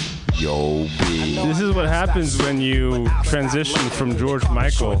 Yo, B. This is what happens when you transition from George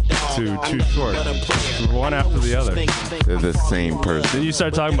Michael to Too Short. One after the other. They're the same person. Then you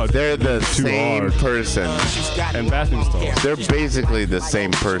start talking about they're the same person. And bathroom stalls. They're basically the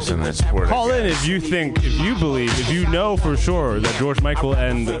same person. I swear. Call in if you believe, if you know for sure that George Michael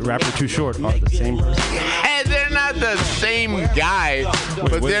and rapper Too Short are the same person. And they're not the same guy,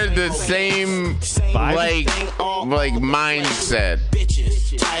 but they're the same like mindset.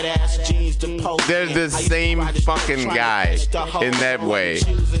 They're the same fucking guy in that way.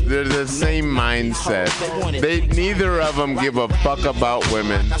 They're the same mindset. Neither of them give a fuck about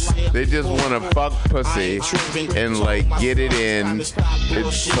women. They just want to fuck pussy and like get it in.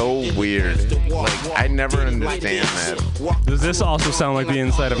 It's so weird. Like I never understand that. Does this also sound like the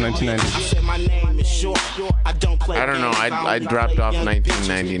inside of 1990? I don't know. I dropped off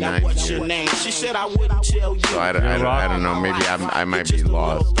 1999 here. So I don't know. Maybe I might be lost.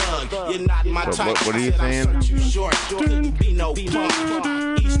 What are you saying? East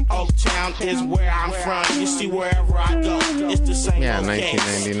Oak Town is where I'm from. You see, wherever I go, it's the same. Yeah,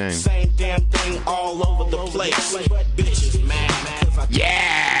 1999. Same damn thing all over the place. Bitches, man.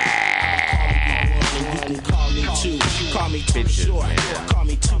 Yeah. You can call me Too Short, call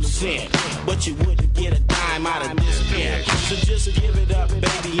me 2 Cent, but you wouldn't get a dime out of this pen. So just give it up,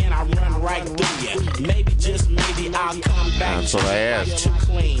 baby, and I run right through you. Maybe just maybe I'll come back. That's what I asked. Too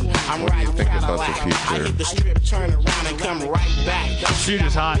clean. I'm what do you right think about Cadillac. the future? I hit the strip, turn around, and come right back.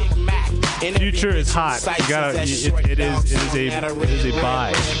 Future's hot. Future is hot. You gotta. It is a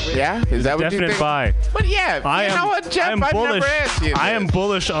buy. Yeah, is that what you think? Definite buy. But yeah, you know what, Jeff? I've never asked you this. I am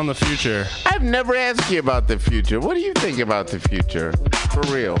bullish on the future. I've never asked you about the future. What do you think about the future? For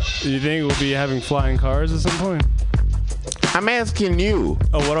real. You think we'll be having flying cars at some point? I'm asking you.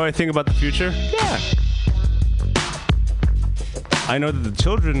 Oh, what do I think about the future? Yeah. I know that the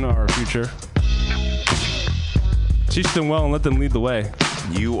children are our future. Teach them well and let them lead the way.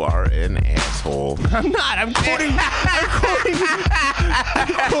 You are an asshole. I'm not. I'm quoting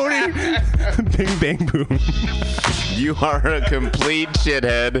Bing Bang Boom. You are a complete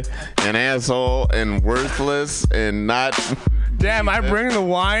shithead, an asshole, and worthless, and not... Damn, I bring the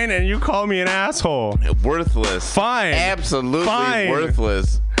wine and you call me an asshole. Worthless. Fine. Absolutely Fine.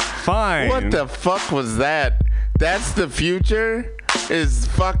 Worthless. Fine. What the fuck was that? That's the future? Is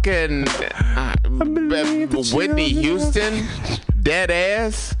fucking Whitney Houston dead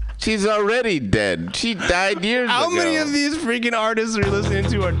ass? She's already dead. She died years ago. How many of these freaking artists are you listening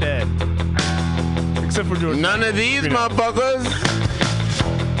to are dead? Except for George. None of these motherfuckers.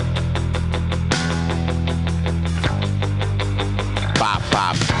 Bop,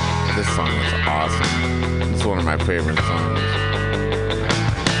 bop. This song is awesome. It's one of my favorite songs.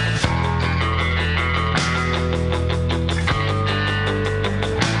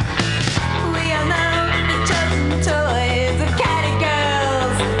 We are now the chosen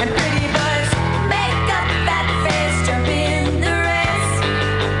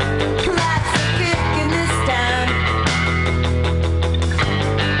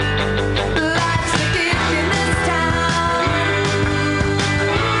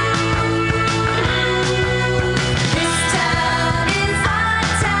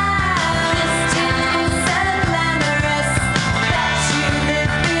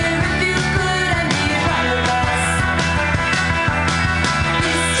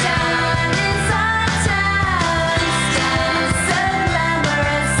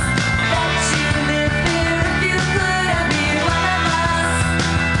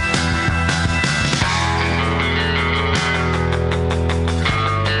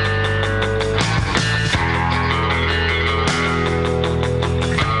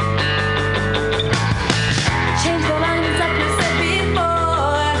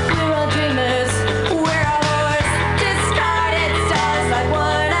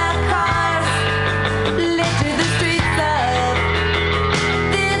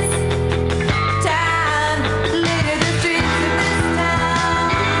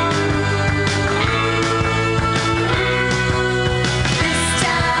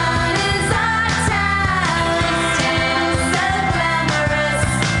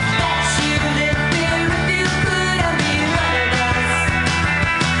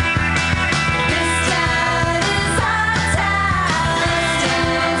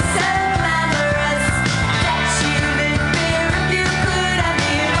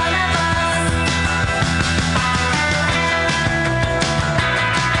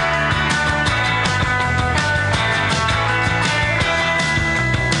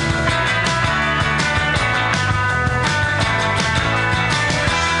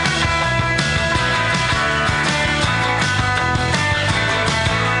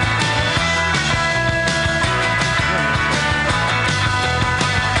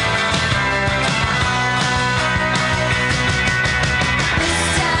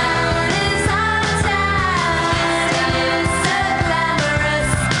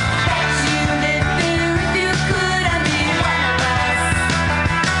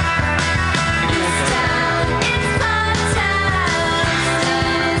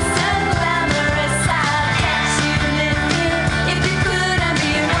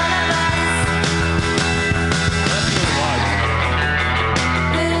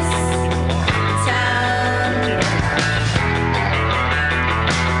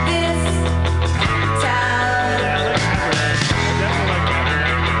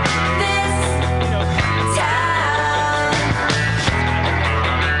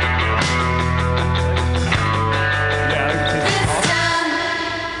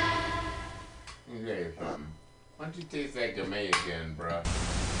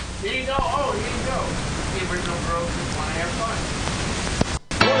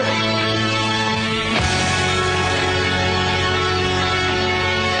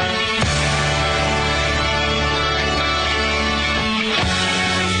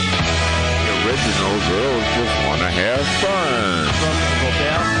have fun.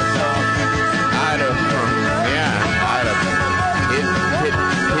 Out of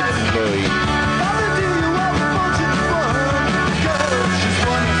Pittsburgh.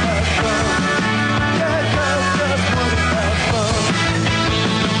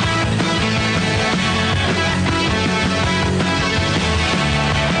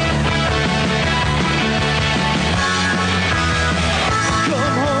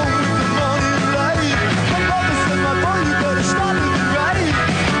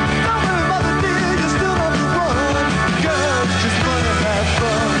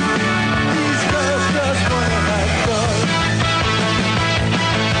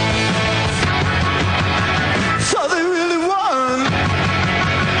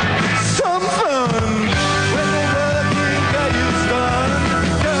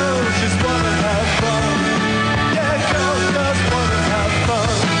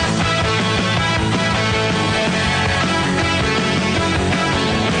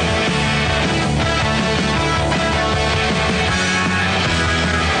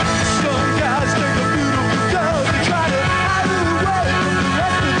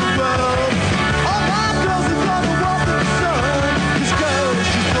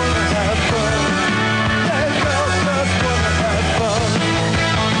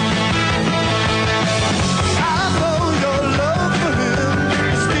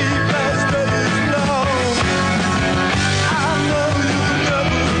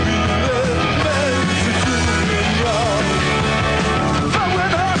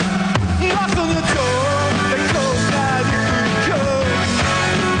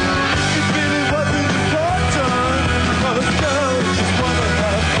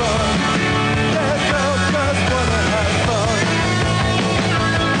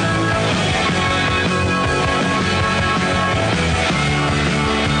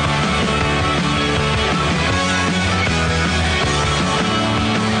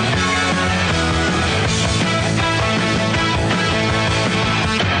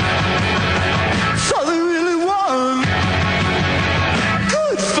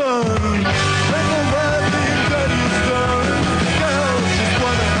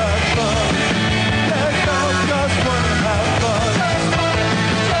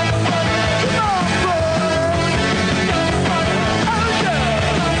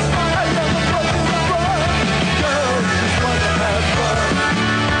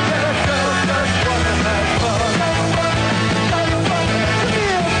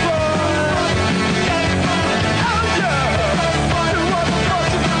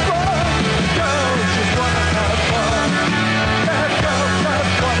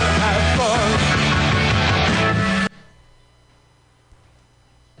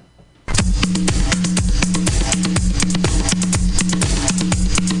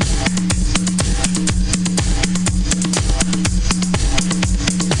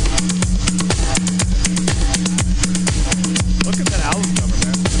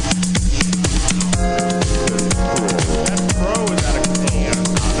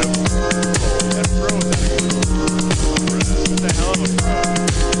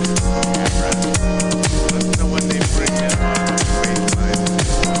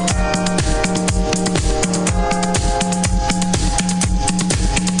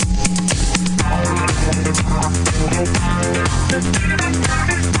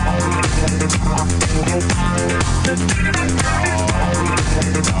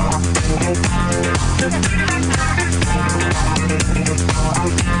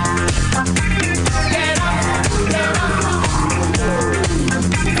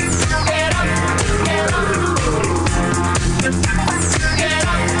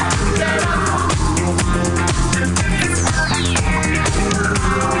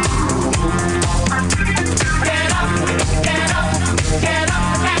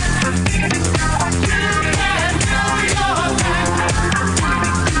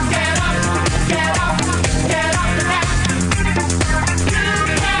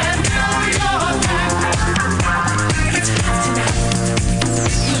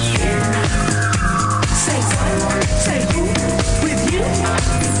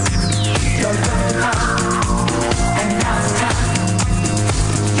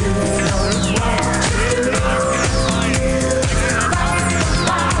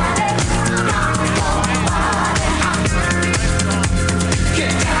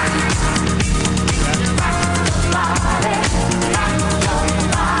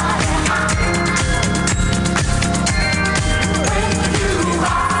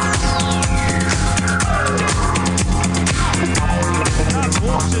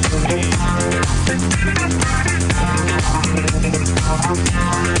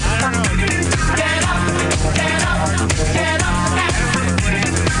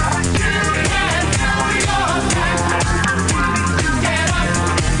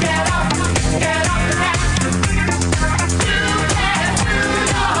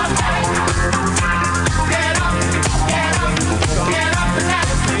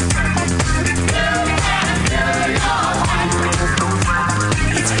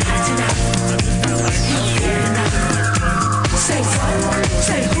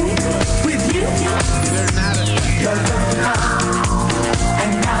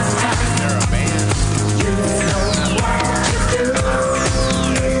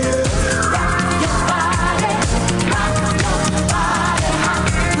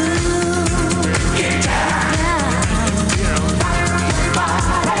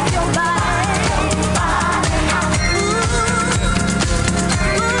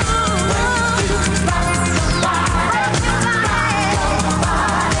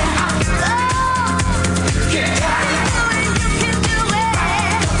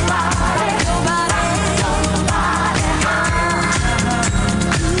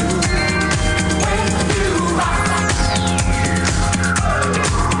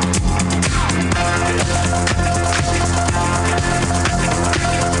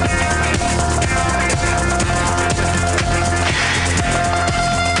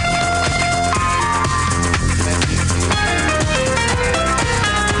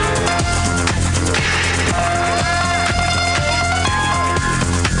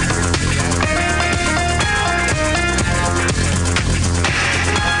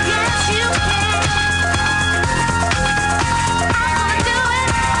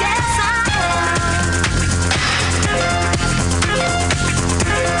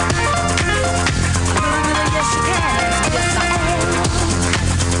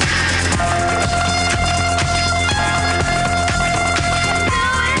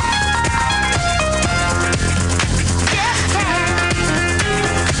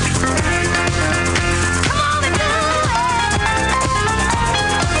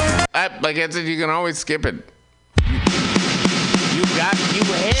 like I said, you can always skip it. You have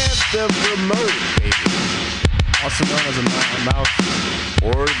the remote, baby. Also known as a mouse.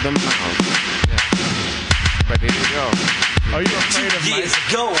 Or the mouse. Yeah. But here you go. Are you afraid of Years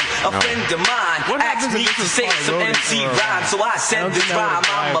ago, a friend of mine asked me to say some MC rhyme, so I said this rhyme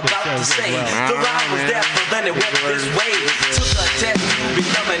I'm about to say. The rhyme was there, but then it went this way. Took a test to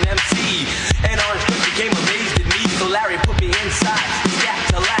become an MC, and Orange Cliff became amazed at me, so Larry put me inside. Scat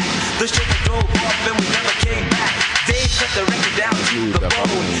to lack. The sugar drove off and we never came back. Dave cut the record down to the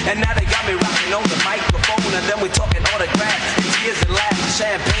bone, and now they got me rocking on the microphone, and then we talking autographs, tears and laughs,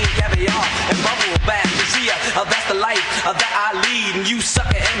 champagne, caviar, and bubble bath. You see, that's the life that I lead, and you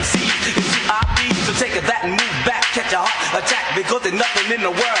sucker MCs is who I be. So take that and move back, catch a heart attack, because there's nothing in the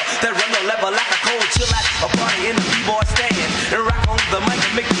world that run the level like a cold chill at a party in the b-boy stand, and rock on the mic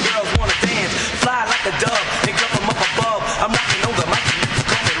and make the girls wanna dance, fly like a dove and come from up above. I'm rocking on the mic and you can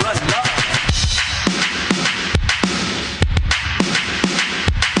call me Russ Love.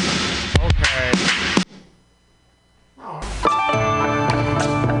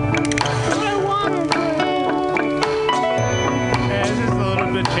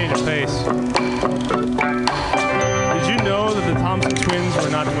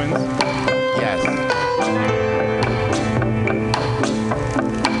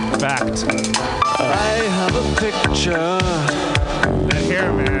 Picture that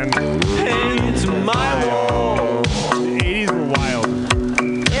hair, man, paint to my wall. The 80s were wild.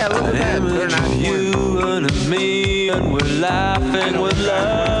 Yeah, look at that. They're not you and me, and we're laughing with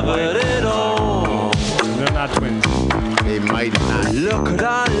love at it all. They're not twins. They might not. Look at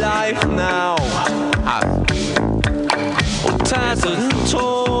our life now. All tattered and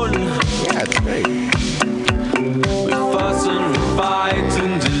torn. Yeah, it's great. We fuss and we fight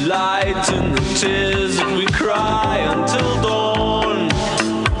and delight in the tears that we cry until dawn.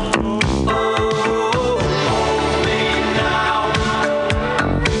 Oh, hold me now.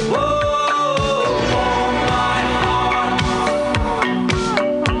 Oh, hold my heart.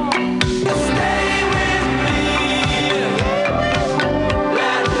 Stay with me.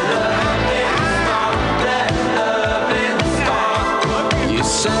 Let loving start. Let loving start. You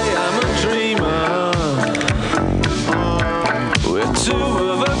say I'm a dreamer.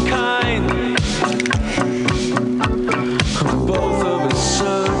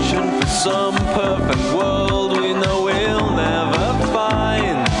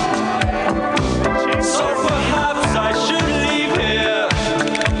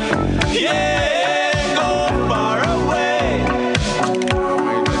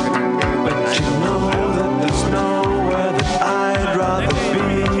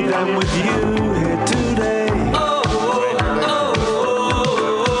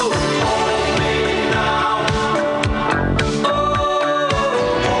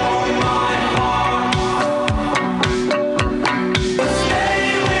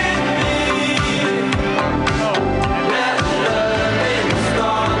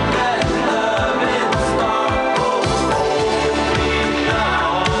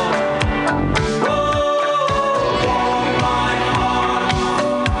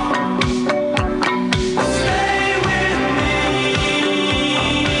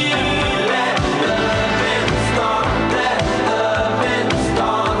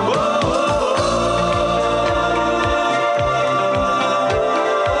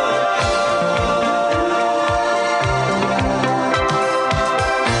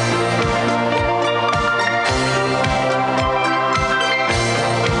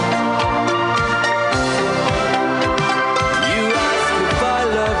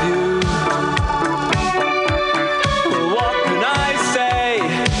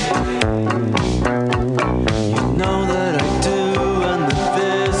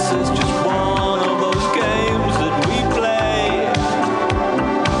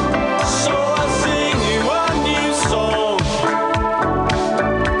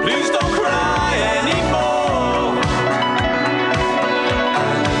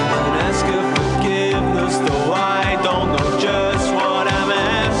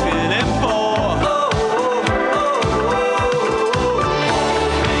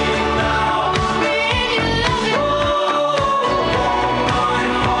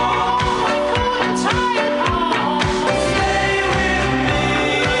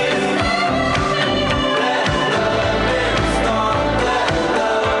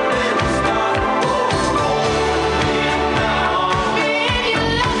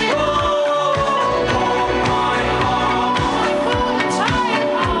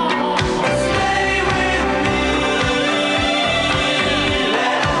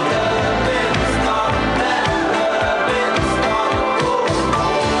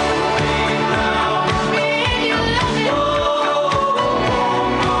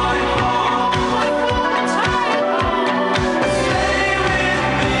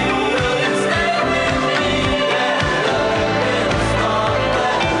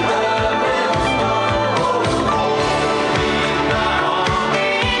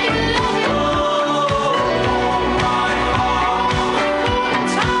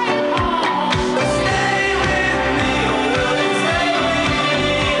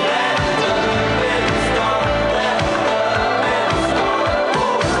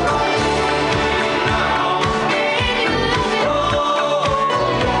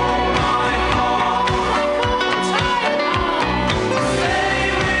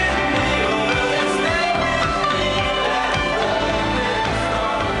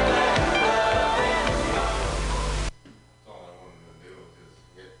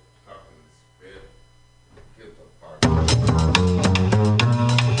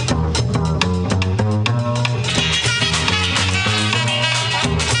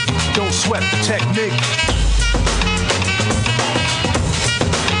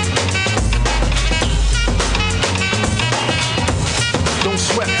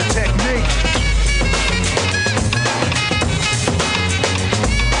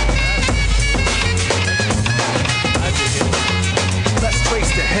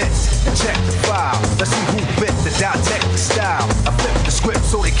 hits and check the file. Let's see who bit the didactic style. I flip the script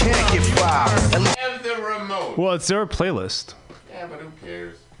so they can't get filed. Have the remote. Well, it's their playlist. Yeah, but who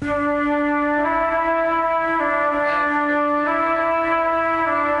cares?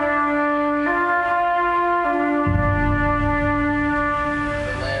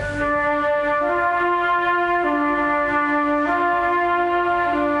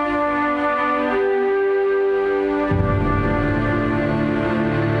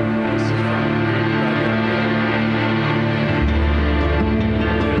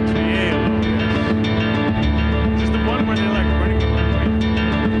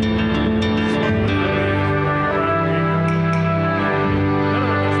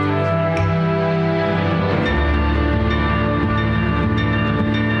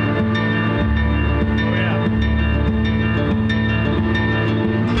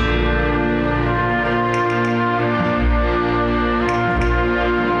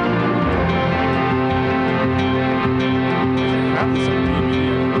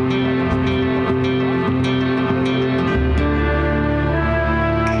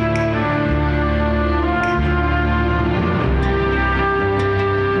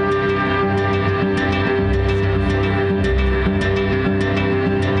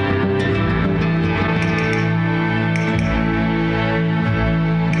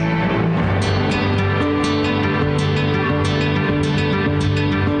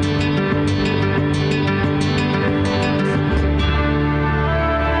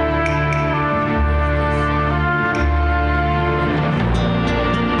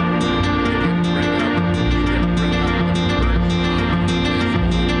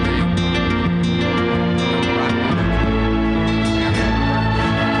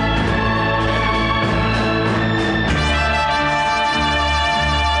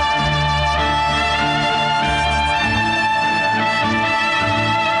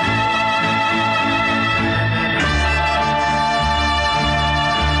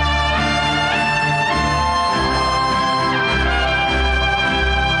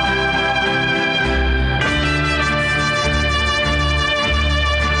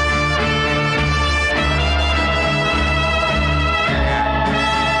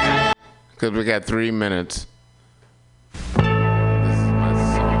 Because we got 3 minutes. This is my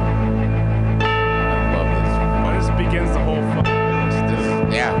song. I love this. Oh, this begins the whole fucking playlist. This is the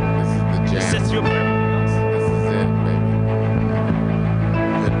jam. This sets you up for